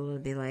get people to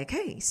be like,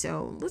 hey,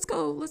 so let's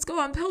go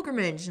on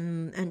pilgrimage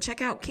and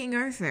check out King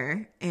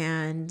Arthur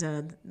and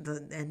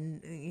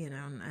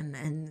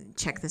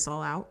check this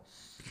all out.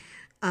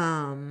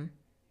 And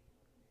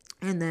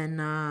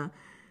then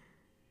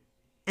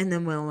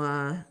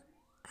we'll,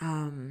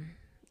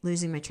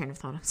 losing my train of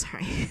thought, I'm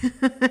sorry.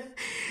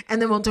 And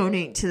then we'll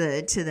donate to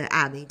the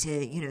abbey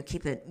to,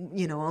 keep it,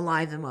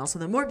 alive and well so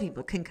that more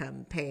people can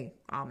come pay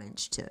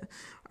homage to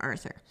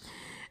Arthur.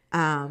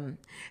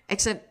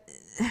 Except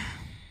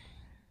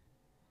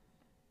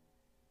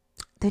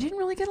they didn't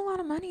really get a lot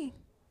of money.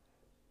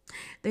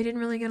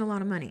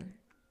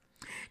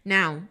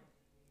 Now,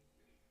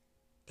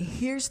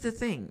 here's the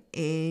thing,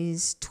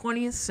 is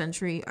 20th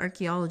century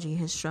archaeology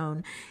has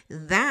shown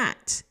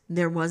that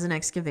there was an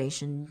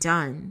excavation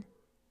done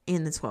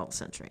in the 12th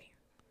century,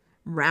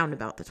 round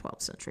about the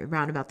 12th century,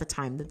 round about the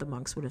time that the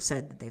monks would have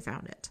said that they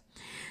found it.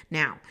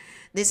 Now,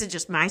 this is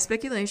just my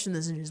speculation.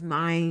 This is just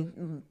my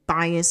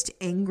biased,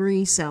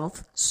 angry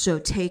self. So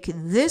take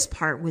this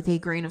part with a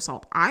grain of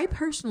salt. I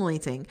personally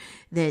think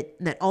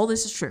that all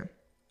this is true.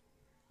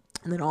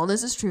 And that all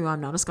this is true.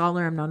 I'm not a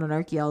scholar. I'm not an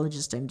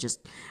archaeologist.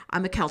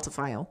 I'm a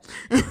Celtophile.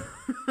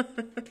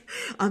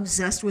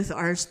 Obsessed with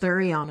Ars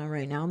Thuriana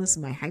right now. This is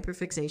my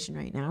hyperfixation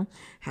right now.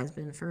 Has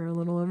been for a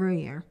little over a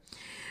year.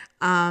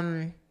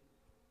 But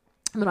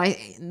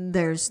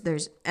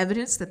there's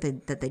evidence that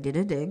they did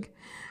a dig.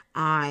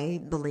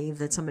 I believe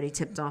that somebody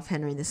tipped off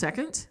Henry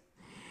II.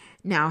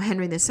 Now,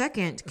 Henry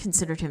II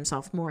considered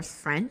himself more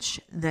French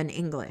than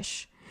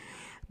English,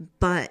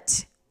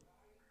 but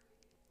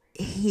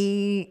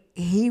he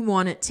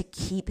wanted to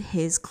keep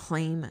his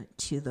claim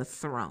to the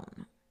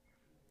throne.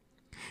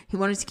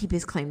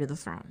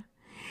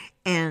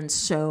 And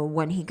so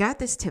when he got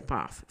this tip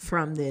off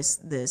from this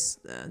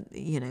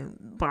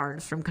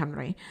bard from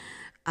Cymru,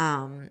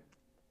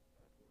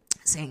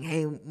 saying,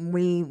 hey,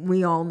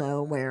 we all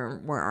know where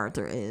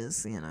Arthur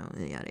is, yada,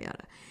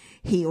 yada.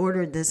 He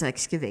ordered this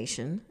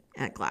excavation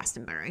at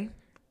Glastonbury.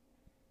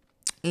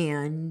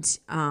 And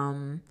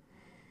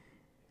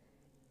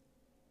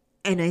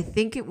I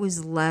think it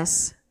was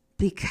less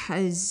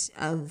because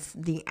of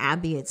the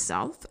abbey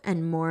itself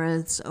and more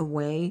as a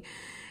way,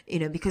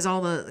 because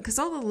all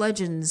the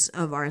legends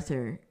of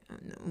Arthur,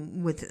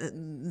 with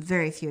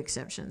very few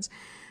exceptions,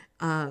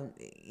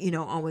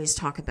 always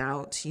talk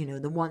about,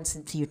 the once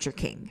and future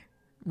king,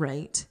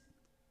 right?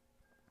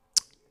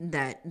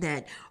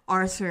 That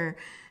Arthur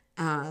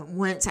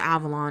went to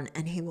Avalon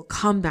and he will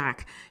come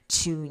back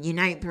to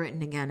unite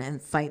Britain again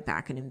and fight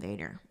back an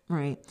invader,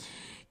 right?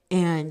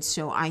 And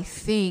so I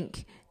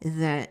think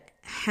that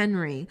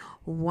Henry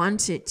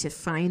wanted to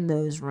find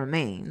those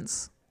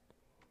remains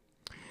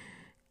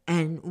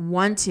and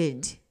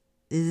wanted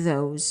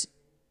those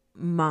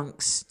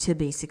monks to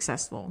be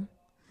successful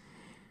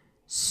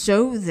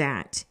so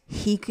that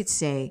he could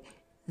say,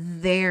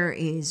 there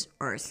is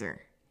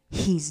Arthur.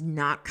 He's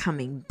not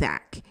coming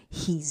back.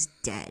 He's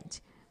dead.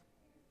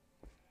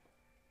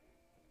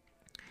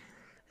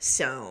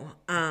 So,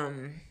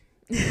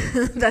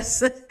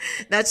 that's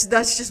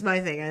just my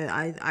thing.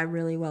 I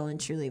really well and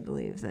truly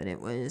believe that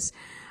it was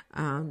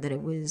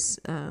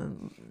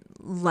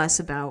less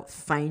about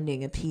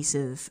finding a piece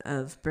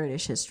of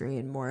British history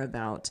and more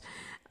about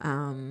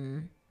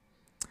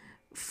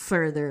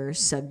further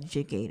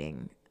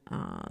subjugating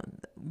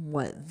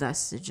what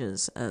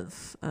vestiges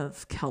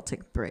of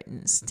Celtic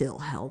Britain still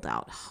held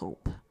out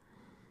hope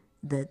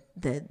that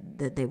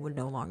they would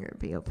no longer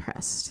be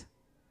oppressed.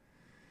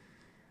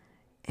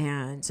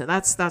 And so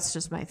that's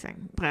just my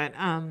thing. But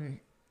and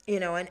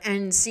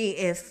see,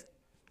 if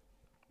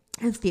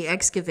the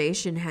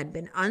excavation had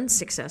been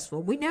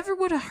unsuccessful, we never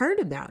would have heard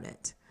about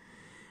it.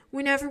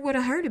 And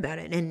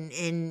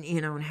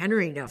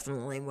Henry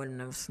definitely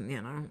wouldn't have,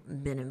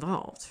 been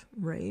involved,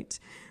 right?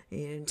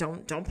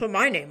 Don't put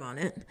my name on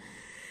it.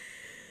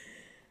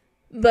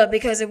 But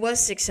because it was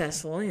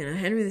successful,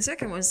 Henry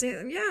II was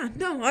saying,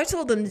 I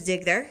told them to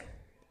dig there.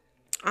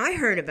 I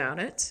heard about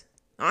it.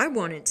 I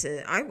want it,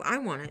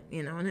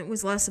 and it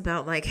was less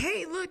about like,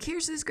 hey, look,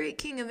 here's this great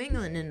king of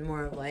England, and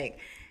more of like,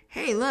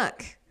 hey,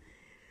 look,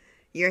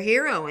 your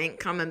hero ain't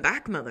coming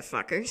back,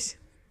 motherfuckers.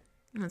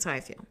 That's how I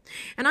feel.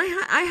 And I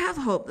have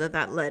hope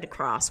that lead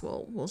cross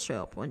will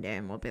show up one day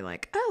and we'll be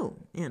like, oh,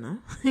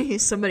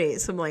 some really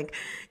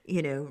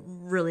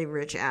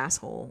rich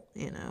asshole,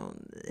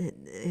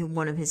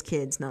 one of his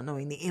kids not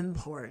knowing the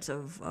import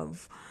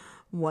of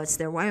what's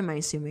there. Why am I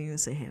assuming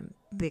it's a him?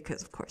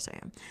 Because of course I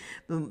am.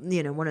 But,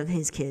 one of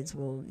his kids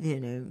will,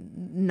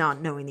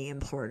 not knowing the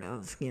import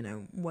of,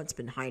 what's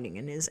been hiding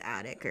in his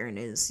attic or in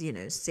his,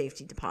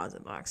 safety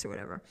deposit box or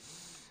whatever,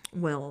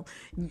 will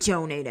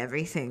donate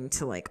everything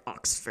to like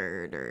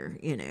Oxford or,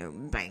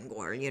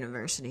 Bangor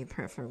University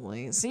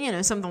preferably.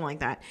 So, something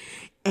like that.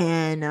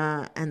 And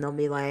they'll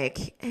be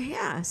like,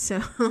 yeah, so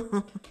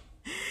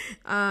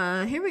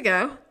here we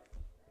go.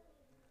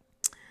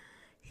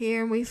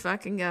 Here we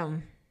fucking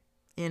go.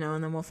 And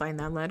then we'll find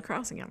that lead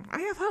cross again.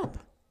 I have hope.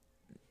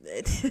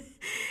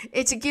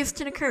 It's a gift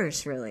and a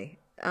curse, really.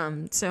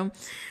 So,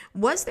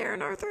 was there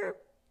an Arthur?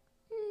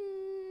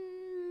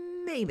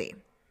 Maybe.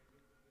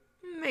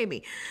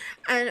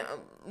 And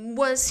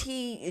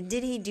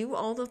did he do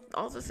all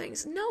the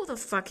things? No, the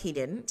fuck he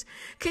didn't.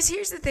 Because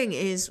here's the thing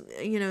is,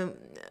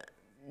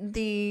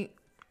 the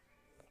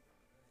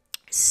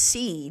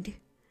seed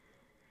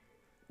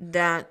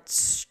that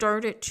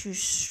started to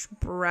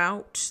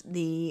sprout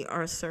the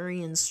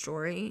Arthurian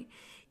story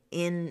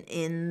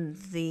in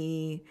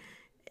the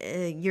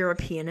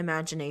European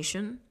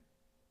imagination.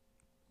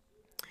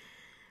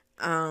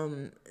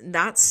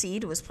 That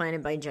seed was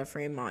planted by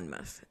Geoffrey of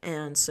Monmouth.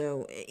 And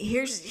so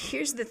here's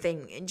the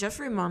thing.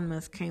 Geoffrey of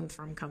Monmouth came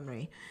from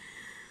Cymru.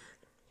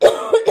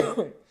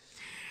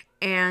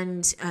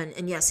 And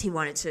yes, he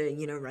wanted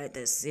to, write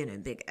this,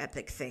 big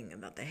epic thing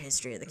about the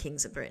history of the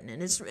kings of Britain.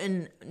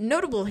 And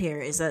notable here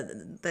is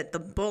that the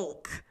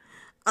bulk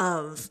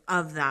of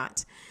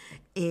that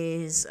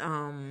is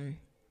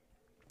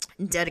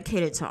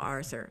dedicated to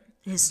Arthur.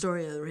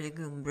 Historia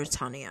Regum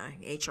Britannia,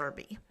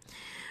 HRB.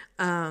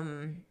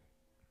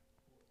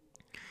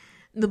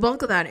 The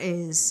bulk of that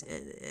is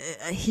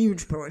a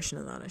huge portion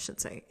of that, I should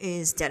say,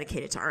 is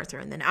dedicated to Arthur.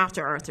 And then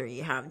after Arthur,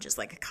 you have just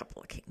like a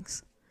couple of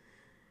kings.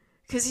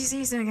 Because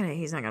he's not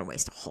gonna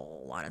waste a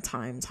whole lot of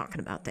time talking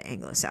about the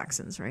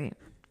Anglo-Saxons, right?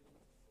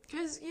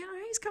 Because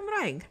he's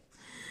coming.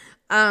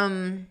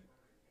 But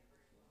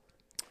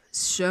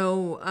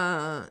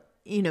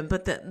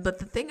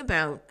the thing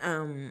about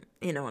and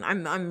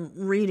I'm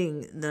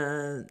reading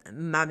the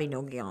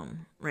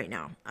Mabinogion right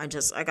now. I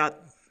just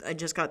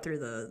got through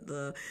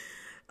the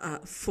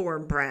 4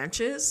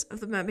 branches of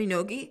the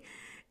Mabinogi.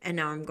 And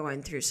now I'm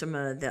going through some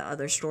of the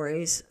other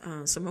stories,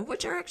 some of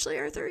which are actually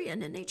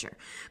Arthurian in nature.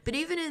 But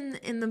even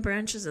in the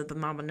branches of the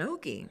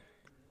Mabinogi,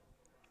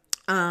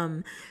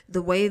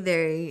 the way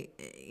they,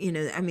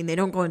 they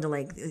don't go into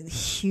like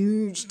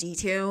huge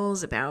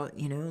details about,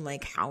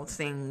 like how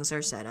things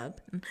are set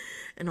up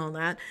and all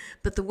that.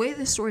 But the way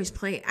the stories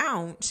play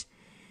out,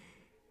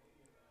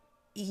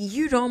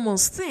 you'd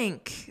almost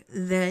think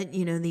that,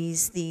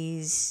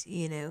 these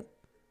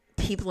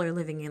people are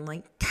living in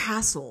like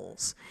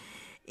castles,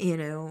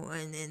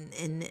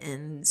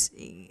 and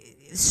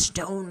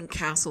stone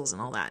castles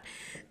and all that.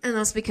 And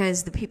that's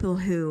because the people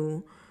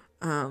who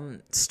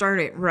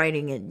started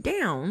writing it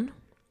down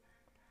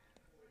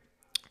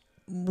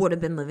would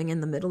have been living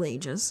in the Middle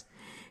Ages.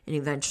 And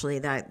eventually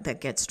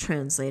that gets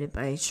translated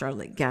by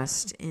Charlotte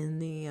Guest in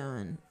the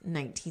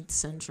 19th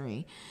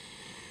century.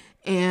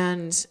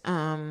 And,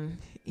 and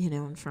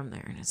from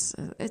there,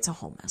 it's a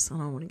whole mess. I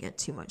don't want to get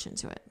too much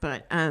into it.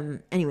 But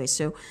anyway,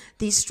 so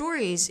these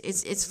stories,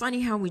 it's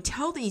funny how we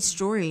tell these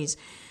stories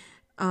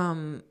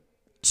to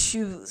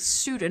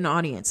suit an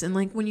audience. And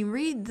like when you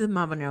read the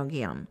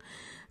Mabinogion,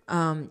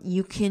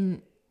 you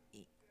can,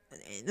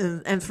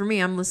 and for me,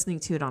 I'm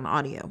listening to it on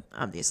audio,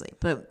 obviously.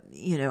 But,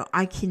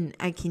 I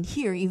can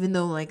hear, even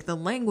though like the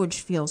language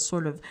feels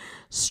sort of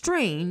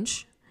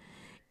strange,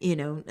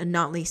 and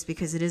not least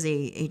because it is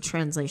a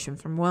translation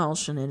from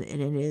Welsh, and it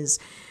is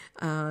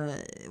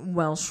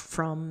Welsh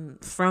from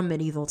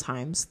medieval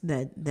times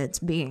that's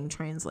being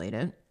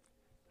translated.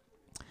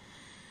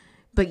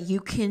 But you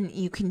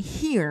can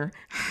hear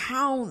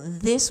how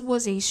this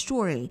was a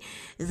story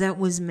that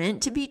was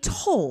meant to be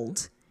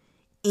told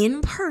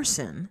in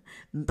person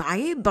by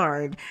a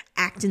bard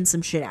acting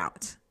some shit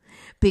out.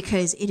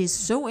 Because it is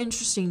so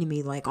interesting to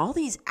me, like all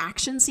these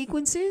action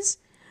sequences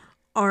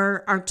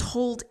are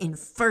told in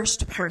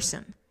first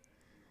person.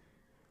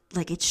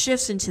 Like it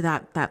shifts into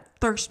that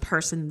first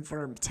person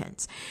verb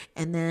tense.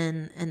 And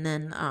then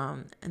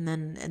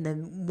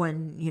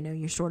when,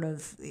 you're sort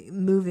of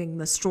moving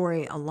the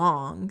story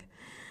along,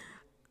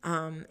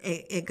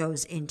 it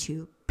goes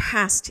into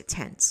past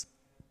tense.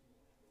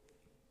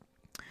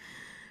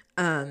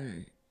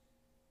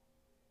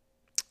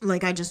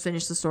 Like I just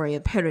finished the story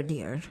of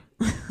Peredur.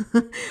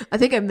 I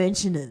think I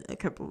mentioned it a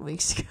couple of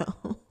weeks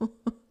ago.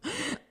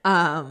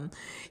 And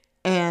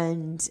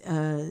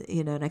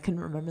I couldn't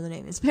remember the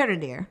name. It's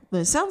Peredur,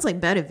 but it sounds like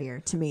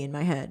Bedivere to me in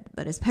my head,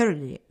 but it's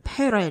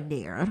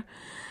Peredur.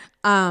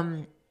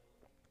 And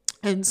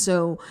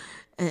so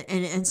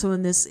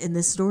in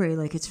this story,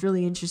 like it's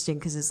really interesting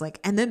because it's like,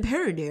 and then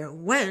Peredur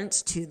went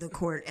to the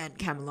court at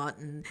Camelot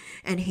and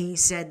he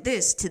said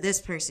this to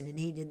this person and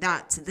he did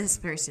that to this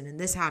person and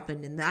this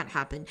happened and that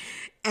happened,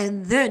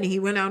 and then he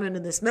went out into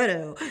this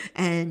meadow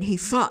and he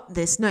fought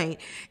this knight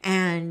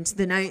and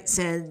the knight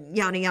said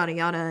yada yada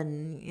yada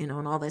and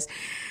all this,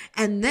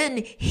 and then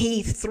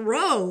he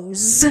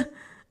throws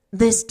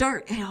this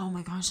dart, and oh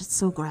my gosh, it's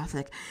so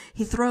graphic.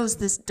 He throws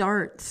this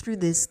dart through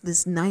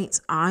this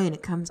knight's eye and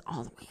it comes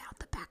all the way out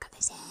the back of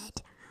his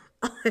head.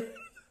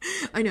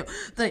 I know,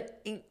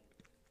 but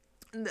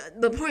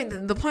the point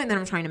that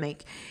I'm trying to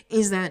make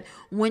is that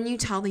when you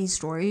tell these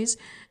stories,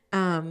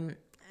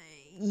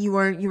 you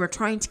are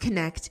trying to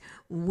connect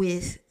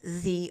with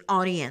the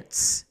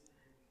audience.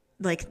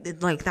 Like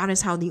that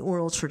is how the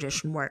oral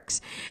tradition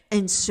works.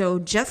 And so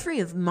Geoffrey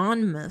of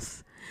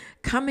Monmouth,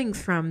 coming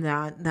from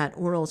that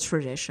oral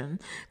tradition,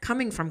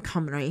 coming from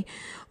Cymru,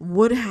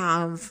 would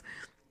have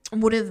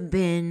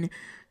been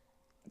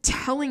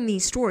telling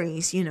these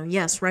stories,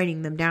 yes,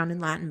 writing them down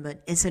in Latin,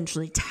 but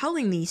essentially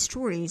telling these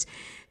stories,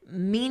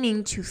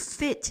 meaning to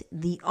fit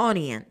the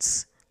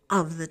audience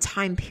of the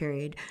time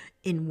period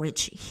in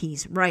which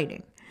he's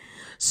writing.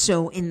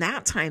 So in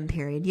that time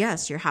period,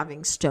 yes, you're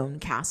having stone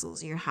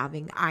castles, you're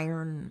having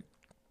iron,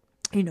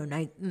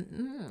 not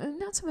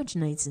so much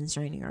knights in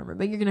shining armor,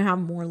 but you're going to have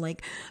more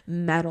like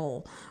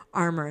metal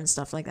armor and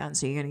stuff like that. And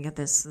so you're going to get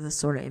this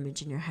sort of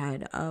image in your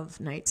head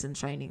of knights in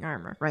shining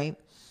armor, right?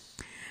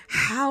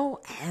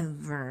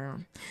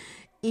 However,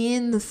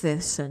 in the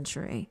 5th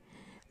century,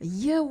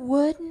 you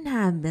wouldn't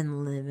have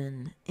been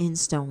living in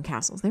stone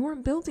castles. They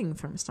weren't building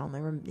from stone.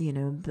 They were,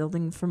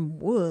 building from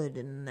wood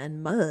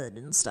and mud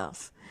and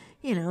stuff.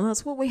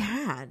 That's what we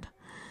had.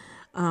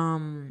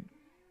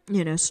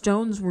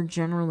 Stones were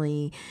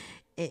generally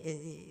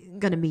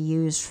going to be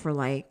used for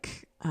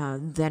like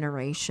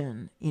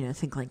veneration.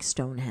 Think like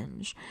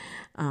Stonehenge.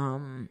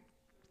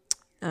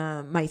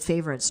 My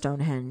favorite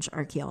Stonehenge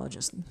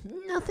archaeologist,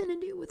 nothing to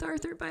do with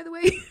Arthur, by the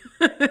way.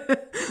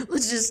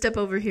 Let's just step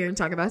over here and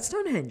talk about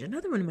Stonehenge,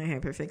 another one of my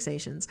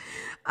hyperfixations.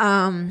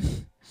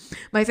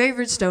 My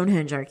favorite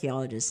Stonehenge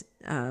archaeologist,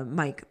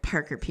 Mike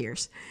Parker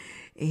Pierce,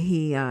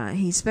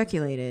 he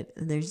speculated,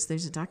 there's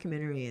a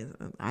documentary,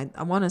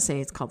 I want to say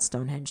it's called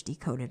Stonehenge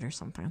Decoded or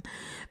something,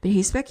 but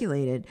he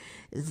speculated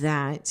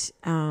that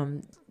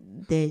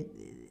the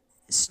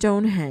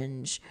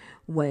Stonehenge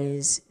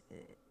was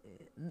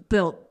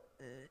built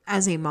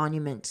as a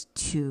monument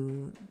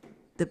to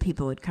the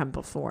people who had come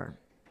before.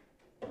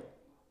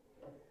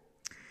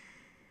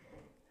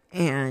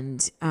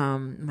 And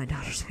my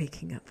daughter's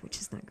waking up, which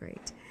is not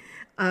great.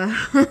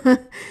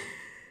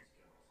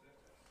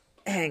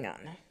 Hang on.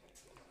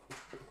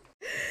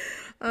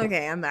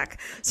 Okay, I'm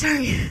back.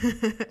 Sorry.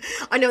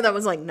 I know that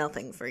was like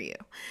nothing for you.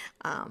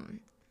 I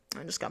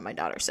just got my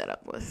daughter set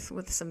up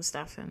with some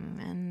stuff,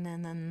 and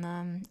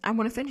then I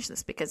want to finish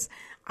this because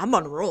I'm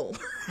on a roll.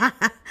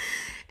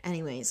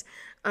 Anyways,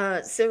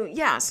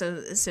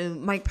 so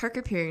Mike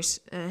Parker Pierce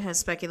has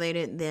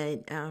speculated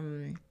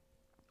that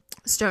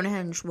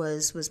Stonehenge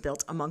was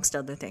built, amongst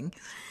other things,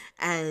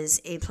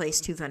 as a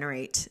place to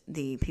venerate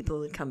the people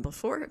who had come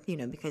before,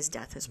 because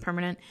death is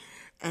permanent.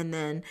 And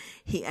then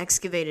he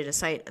excavated a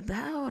site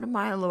about a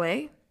mile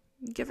away,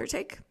 give or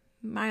take,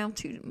 mile,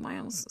 2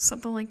 miles,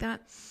 something like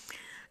that.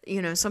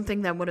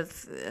 Something that would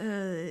have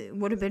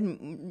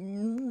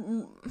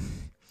been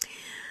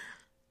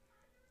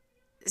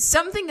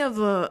something of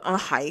a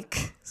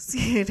hike,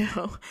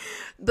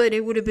 but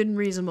it would have been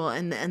reasonable.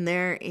 And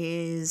there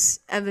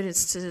is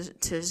evidence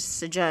to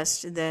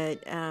suggest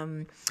that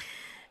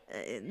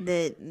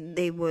that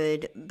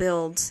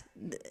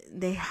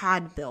they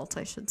had built,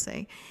 I should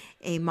say,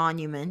 a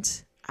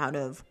monument out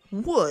of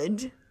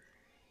wood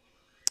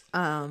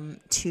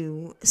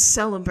to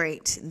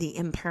celebrate the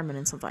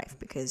impermanence of life,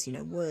 because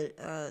wood,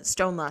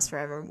 stone lasts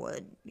forever.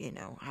 Wood,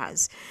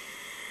 has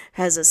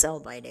a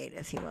sell-by date,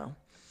 if you will.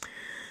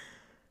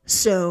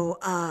 So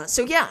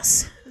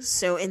yes.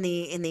 So in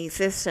the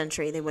 5th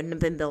century, they wouldn't have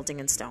been building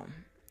in stone.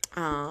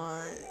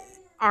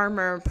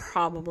 Armor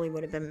probably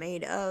would have been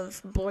made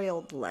of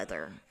boiled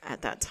leather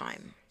at that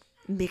time,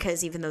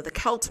 because even though the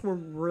Celts were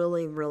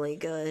really, really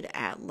good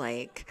at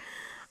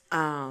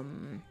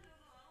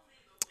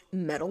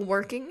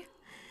metalworking,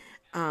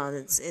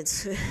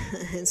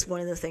 it's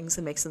one of the things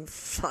that makes them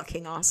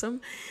fucking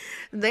awesome.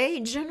 They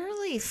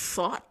generally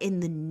fought in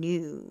the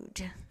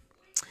nude.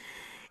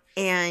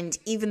 And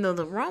even though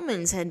the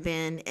Romans had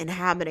been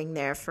inhabiting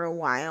there for a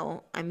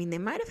while, they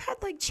might have had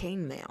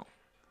chainmail.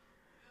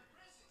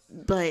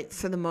 But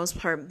for the most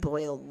part,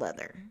 boiled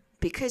leather.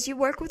 Because you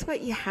work with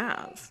what you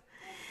have.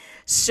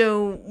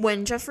 So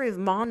when Geoffrey of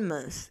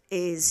Monmouth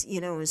is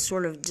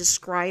sort of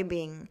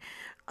describing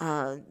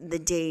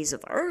the days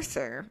of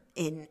Arthur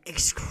in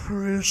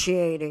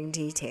excruciating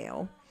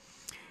detail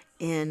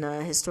in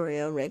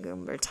Historia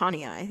Regum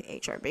Britanniae,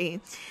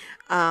 HRB,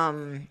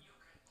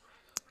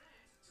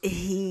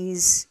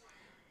 he's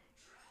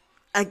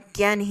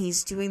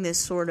doing this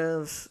sort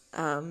of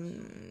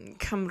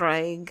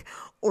Cymraeg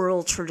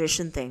oral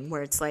tradition thing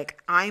where it's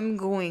I'm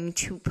going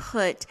to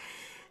put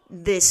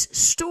this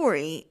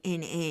story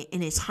in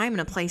a time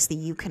and a place that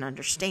you can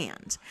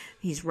understand.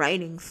 He's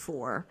writing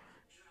for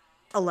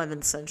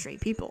 11th century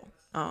people.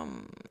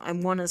 I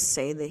want to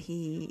say that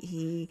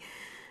he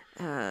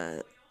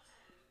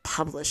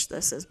published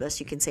this, as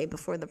best you can say,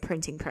 before the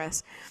printing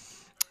press.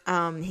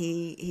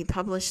 He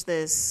published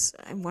this,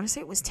 I want to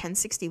say it was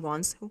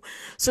 1061.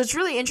 So it's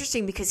really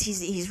interesting because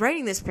he's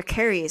writing this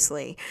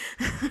precariously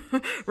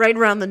right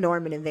around the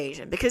Norman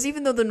invasion. Because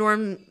even though the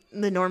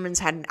Normans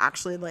hadn't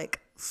actually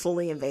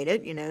fully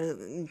invaded,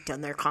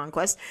 done their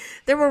conquest,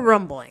 there were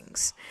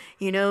rumblings.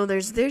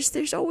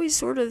 There's always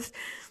sort of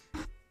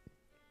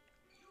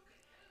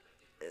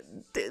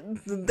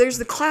there's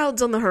the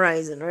clouds on the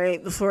horizon,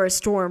 right, before a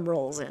storm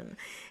rolls in.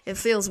 It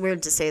feels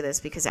weird to say this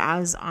because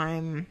as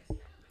I'm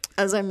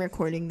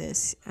recording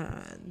this,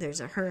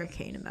 there's a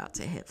hurricane about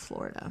to hit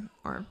Florida,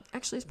 or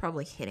actually it's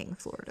probably hitting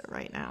Florida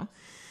right now.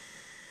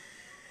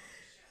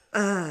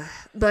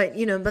 But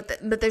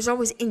there's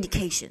always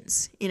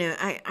indications.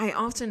 I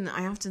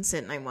often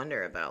sit and I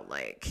wonder about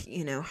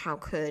how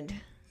could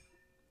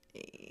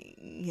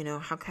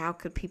how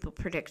could people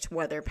predict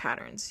weather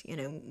patterns?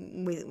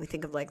 We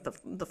think of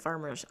the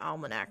Farmer's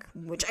Almanac,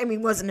 which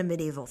wasn't a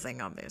medieval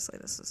thing. Obviously,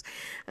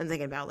 I'm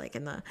thinking about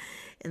in the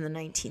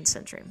 19th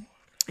century.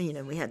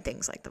 We had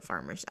things like the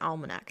Farmer's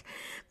Almanac,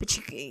 but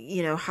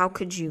how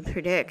could you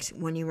predict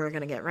when you were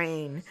going to get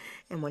rain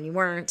and when you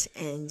weren't?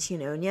 And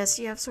and yes,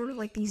 you have sort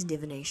of these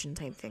divination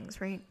type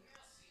things, right?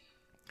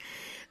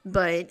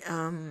 But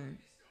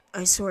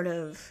I sort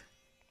of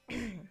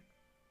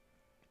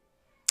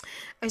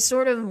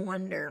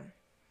wonder,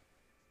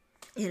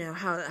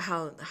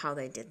 how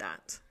they did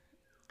that.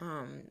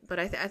 But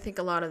I think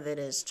a lot of it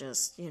is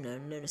just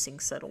noticing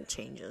subtle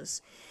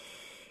changes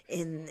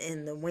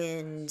in the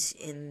wind,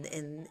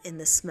 in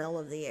the smell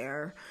of the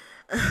air.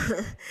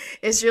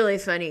 It's really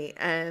funny.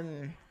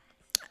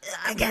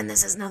 Again,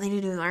 this has nothing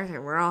to do with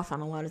Arthur. We're off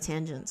on a lot of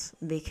tangents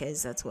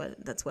because that's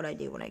what I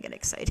do when I get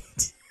excited.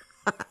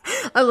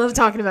 I love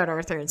talking about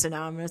Arthur, and so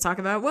now I'm going to talk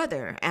about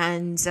weather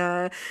and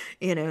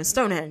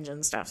Stonehenge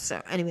and stuff.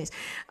 So, anyways,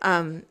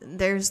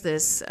 there's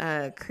this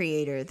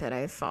creator that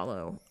I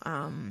follow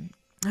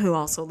who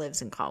also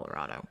lives in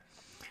Colorado,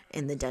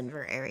 in the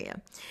Denver area.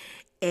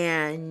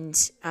 And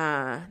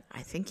I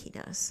think he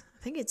does.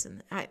 I think it's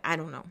in. I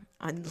don't know.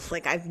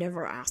 I've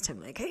never asked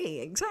him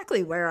hey,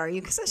 exactly where are you?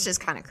 Because that's just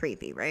kind of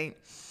creepy, right?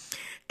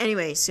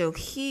 Anyway, so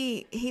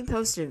he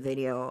posted a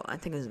video. I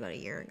think it was about a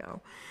year ago,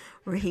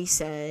 where he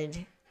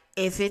said,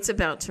 if it's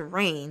about to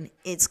rain,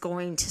 it's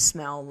going to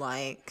smell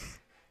like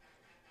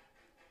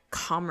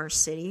Commerce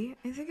City.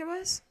 I think it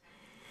was.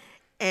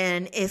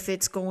 And if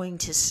it's going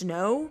to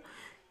snow,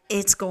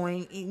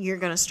 you're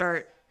going to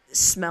start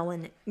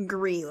smelling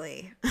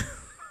Greeley.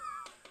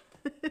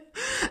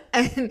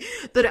 But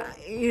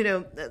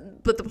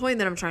the point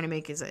that I'm trying to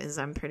make is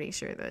I'm pretty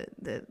sure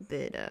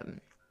that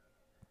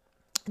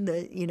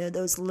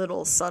those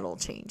little subtle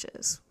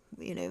changes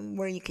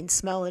where you can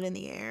smell it in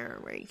the air,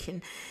 where you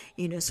can,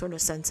 sort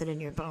of sense it in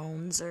your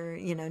bones, or,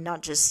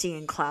 not just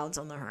seeing clouds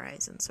on the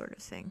horizon sort of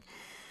thing.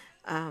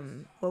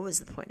 What was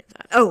the point of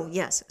that? Oh,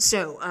 yes.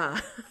 So,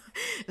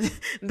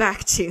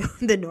 back to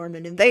the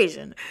Norman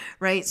invasion,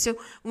 right? So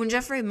when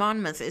Geoffrey of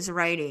Monmouth is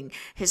writing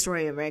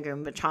Historia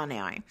Regum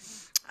Britanniae,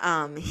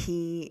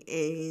 he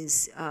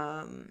is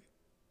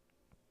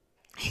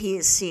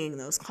seeing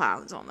those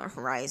clouds on the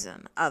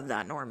horizon of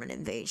that Norman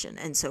invasion,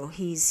 and so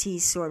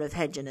he's sort of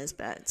hedging his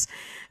bets,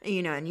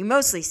 and you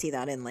mostly see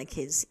that in like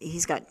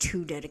he's got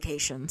 2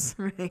 dedications,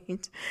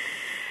 right?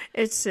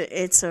 It's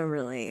a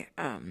really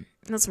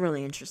that's a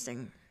really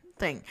interesting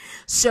thing.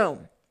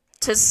 So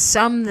to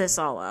sum this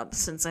all up,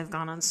 since I've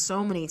gone on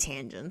so many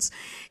tangents,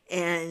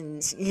 and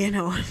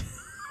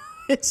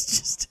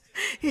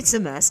it's a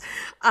mess.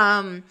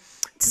 To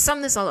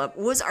sum this all up,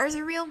 was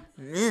Arthur real?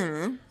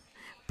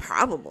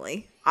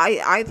 Probably.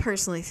 I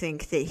personally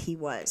think that he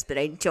was, but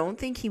I don't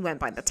think he went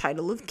by the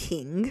title of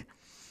king.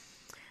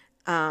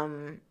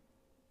 Or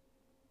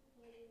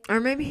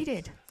maybe he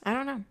did. I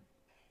don't know.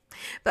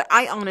 But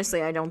I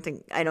don't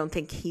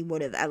think he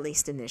would have, at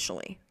least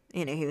initially.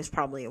 He was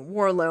probably a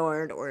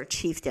warlord or a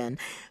chieftain,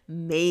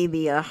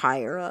 maybe a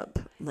higher up,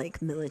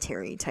 like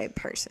military type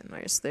person.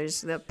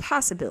 There's the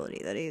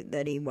possibility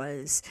that he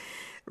was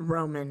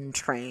Roman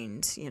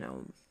trained,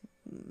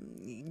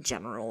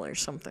 general or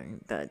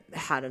something that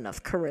had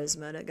enough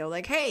charisma to go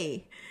like,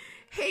 hey,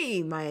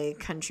 my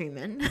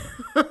countrymen,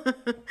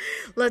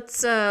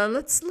 let's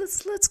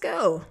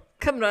go.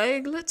 Come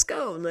on, let's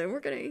go. We're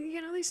gonna,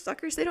 these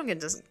fuckers, they don't get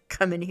to just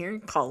come in here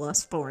and call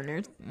us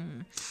foreigners.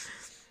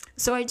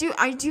 So I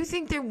do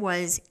think there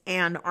was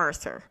an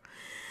Arthur.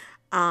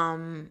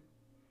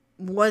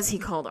 Was he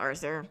called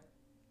Arthur?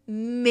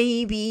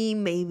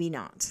 Maybe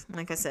not.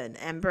 Like I said,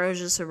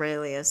 Ambrosius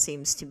Aurelius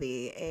seems to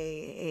be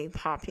a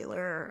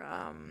popular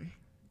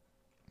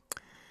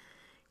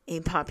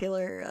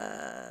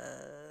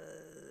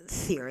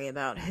theory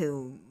about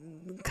who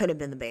could have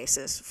been the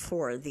basis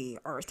for the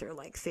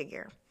Arthur-like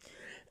figure.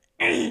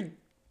 And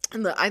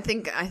I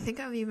think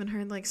I've even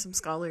heard like some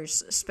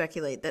scholars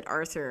speculate that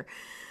Arthur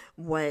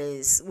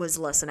was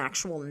less an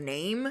actual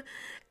name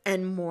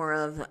and more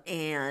of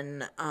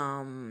an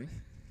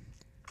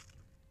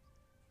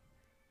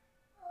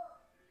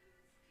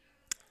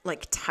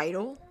like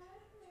title.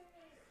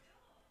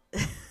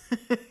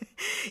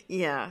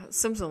 Yeah,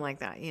 something like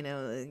that,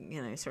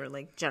 sort of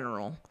like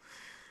general,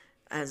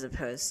 as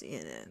opposed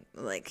to,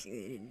 like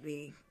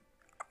the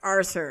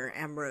Arthur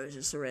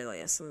Ambrosius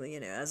Aurelius,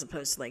 as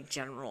opposed to like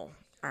general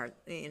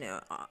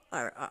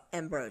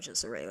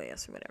Ambrosius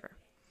Aurelius or whatever.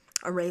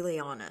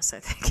 Aurelianus, I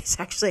think, is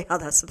actually how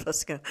that's supposed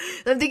to go.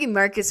 I'm thinking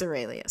Marcus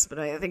Aurelius, but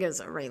I think it's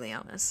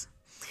Aurelianus.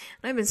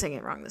 And I've been saying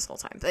it wrong this whole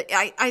time. But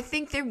I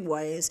think there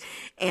was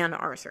an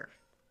Arthur.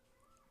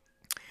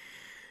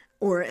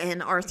 Or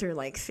an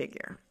Arthur-like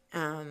figure.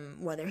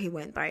 Whether he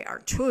went by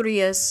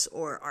Arturius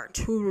or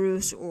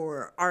Arturus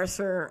or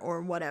Arthur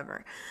or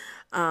whatever.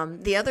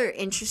 The other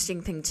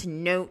interesting thing to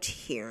note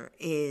here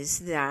is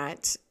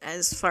that,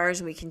 as far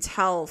as we can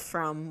tell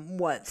from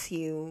what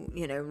few,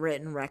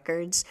 written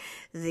records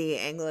the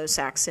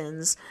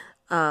Anglo-Saxons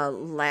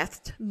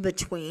left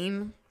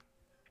between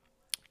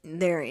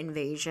their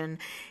invasion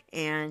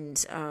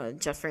and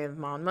Geoffrey of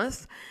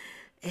Monmouth,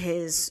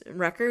 his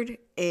record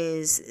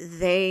is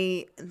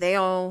you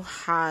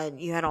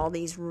had all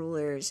these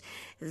rulers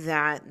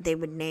that they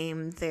would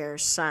name their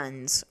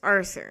sons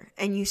Arthur.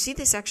 And you see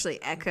this actually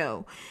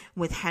echo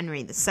with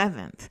Henry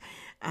VII,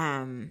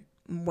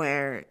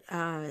 where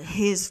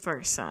his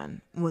first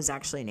son was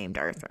actually named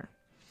Arthur.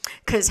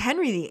 Because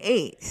Henry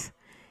VIII,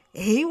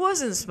 he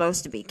wasn't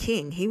supposed to be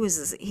king. He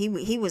was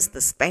the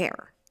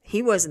spare.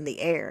 He wasn't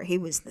the heir. He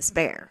was the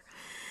spare.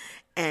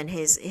 And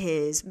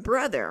his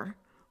brother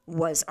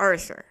was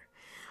Arthur.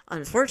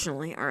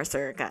 Unfortunately,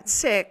 Arthur got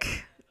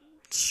sick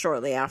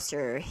shortly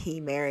after he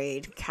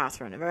married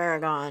Catherine of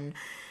Aragon,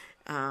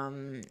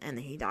 and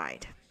he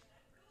died.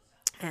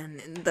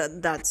 And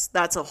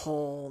that's a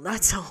whole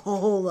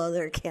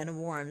other can of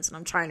worms, and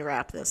I'm trying to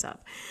wrap this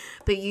up.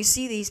 But you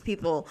see these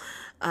people,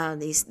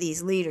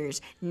 these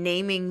leaders,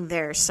 naming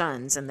their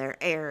sons and their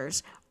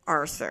heirs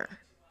Arthur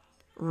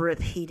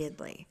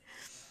repeatedly.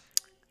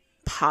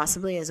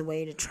 Possibly as a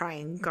way to try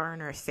and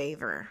garner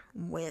favor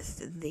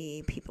with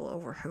the people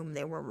over whom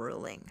they were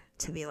ruling.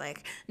 To be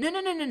like, no.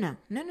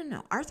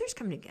 Arthur's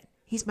coming again.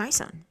 He's my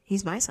son.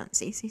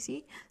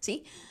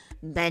 See?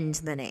 Bend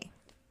the knee.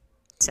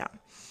 So,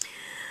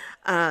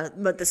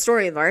 but the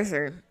story of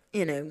Arthur,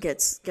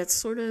 gets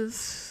sort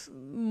of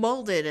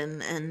molded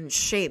and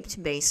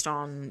shaped based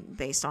on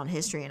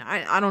history. And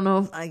I don't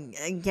know.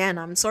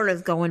 I'm sort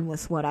of going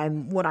with what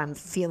I'm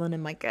feeling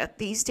in my gut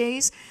these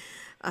days.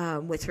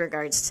 With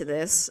regards to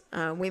this,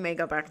 we may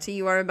go back to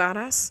You Are a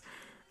Badass.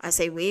 I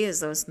say we as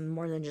though it's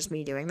more than just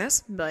me doing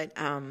this, but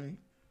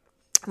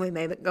we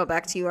may go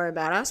back to You Are a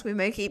Badass. We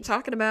may keep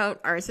talking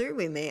about Arthur.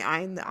 We may,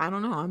 I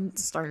don't know, I'm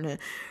starting to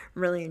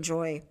really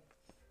enjoy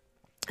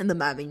the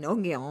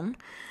Mabinogion,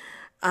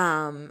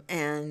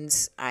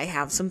 and I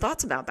have some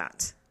thoughts about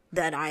that.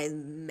 that I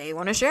may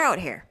want to share out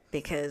here,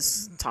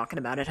 because talking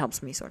about it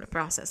helps me sort of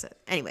process it.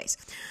 Anyways,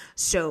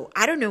 so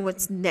I don't know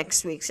what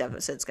next week's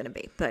episode's going to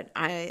be, but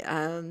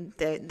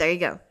there you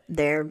go.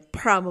 There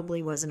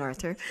probably was an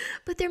Arthur,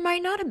 but there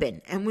might not have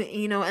been. And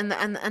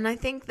and I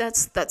think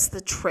that's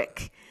the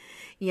trick,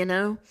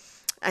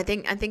 I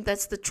think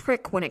that's the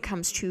trick when it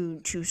comes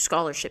to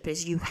scholarship,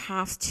 is you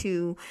have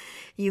to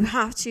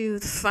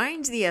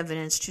find the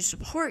evidence to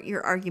support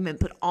your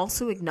argument, but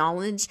also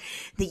acknowledge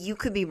that you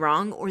could be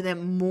wrong, or that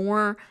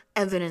more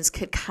evidence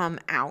could come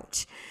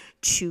out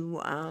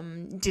to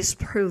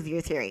disprove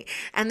your theory.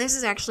 And this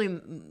is actually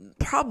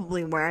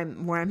probably where I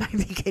might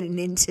be getting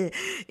into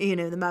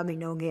the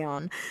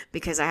Mabinogion,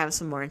 because I have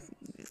some more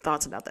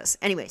thoughts about this.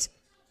 Anyways.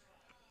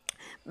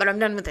 But I'm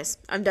done with this.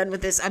 I'm done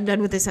with this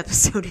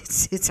episode.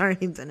 It's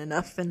already been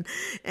enough. And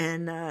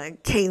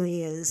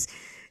Kaylee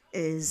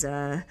is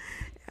I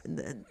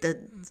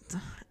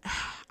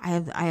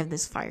have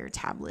this Fire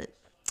tablet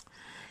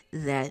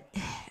that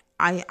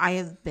I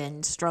have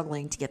been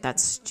struggling to get that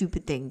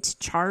stupid thing to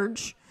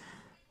charge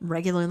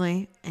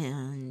regularly,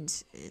 and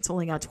it's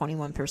only got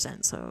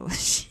 21%. So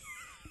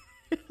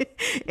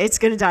it's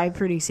gonna die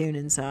pretty soon,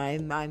 and so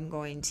I'm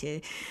going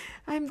to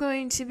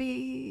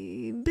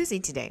be busy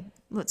today.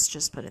 Let's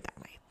just put it that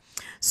way.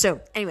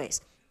 So,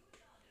 anyways,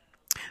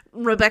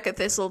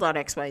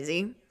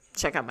 RebeccaThistle.xyz.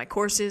 Check out my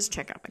courses.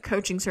 Check out my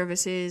coaching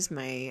services,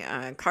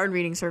 my card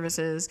reading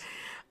services.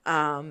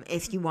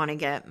 If you want to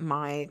get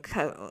my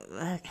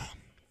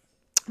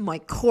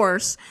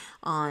course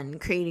on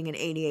creating an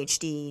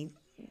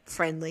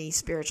ADHD-friendly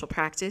spiritual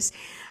practice,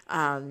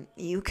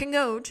 you can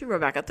go to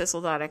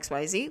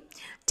RebeccaThistle.xyz,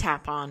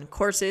 tap on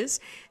courses,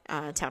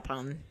 tap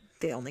on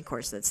the only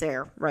course that's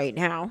there right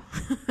now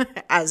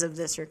as of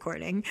this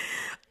recording.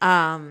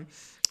 And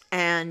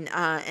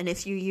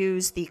if you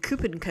use the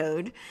coupon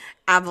code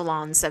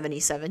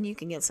Avalon77, you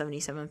can get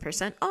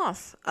 77%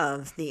 off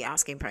of the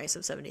asking price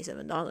of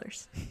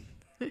 $77.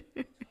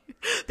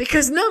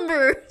 Because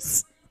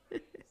numbers.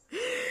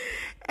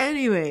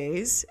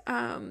 Anyways,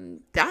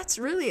 that's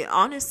really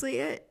honestly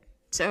it.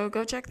 So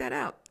go check that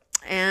out.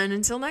 And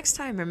until next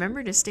time,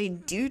 remember to stay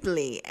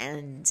doodly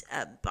and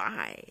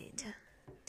abide.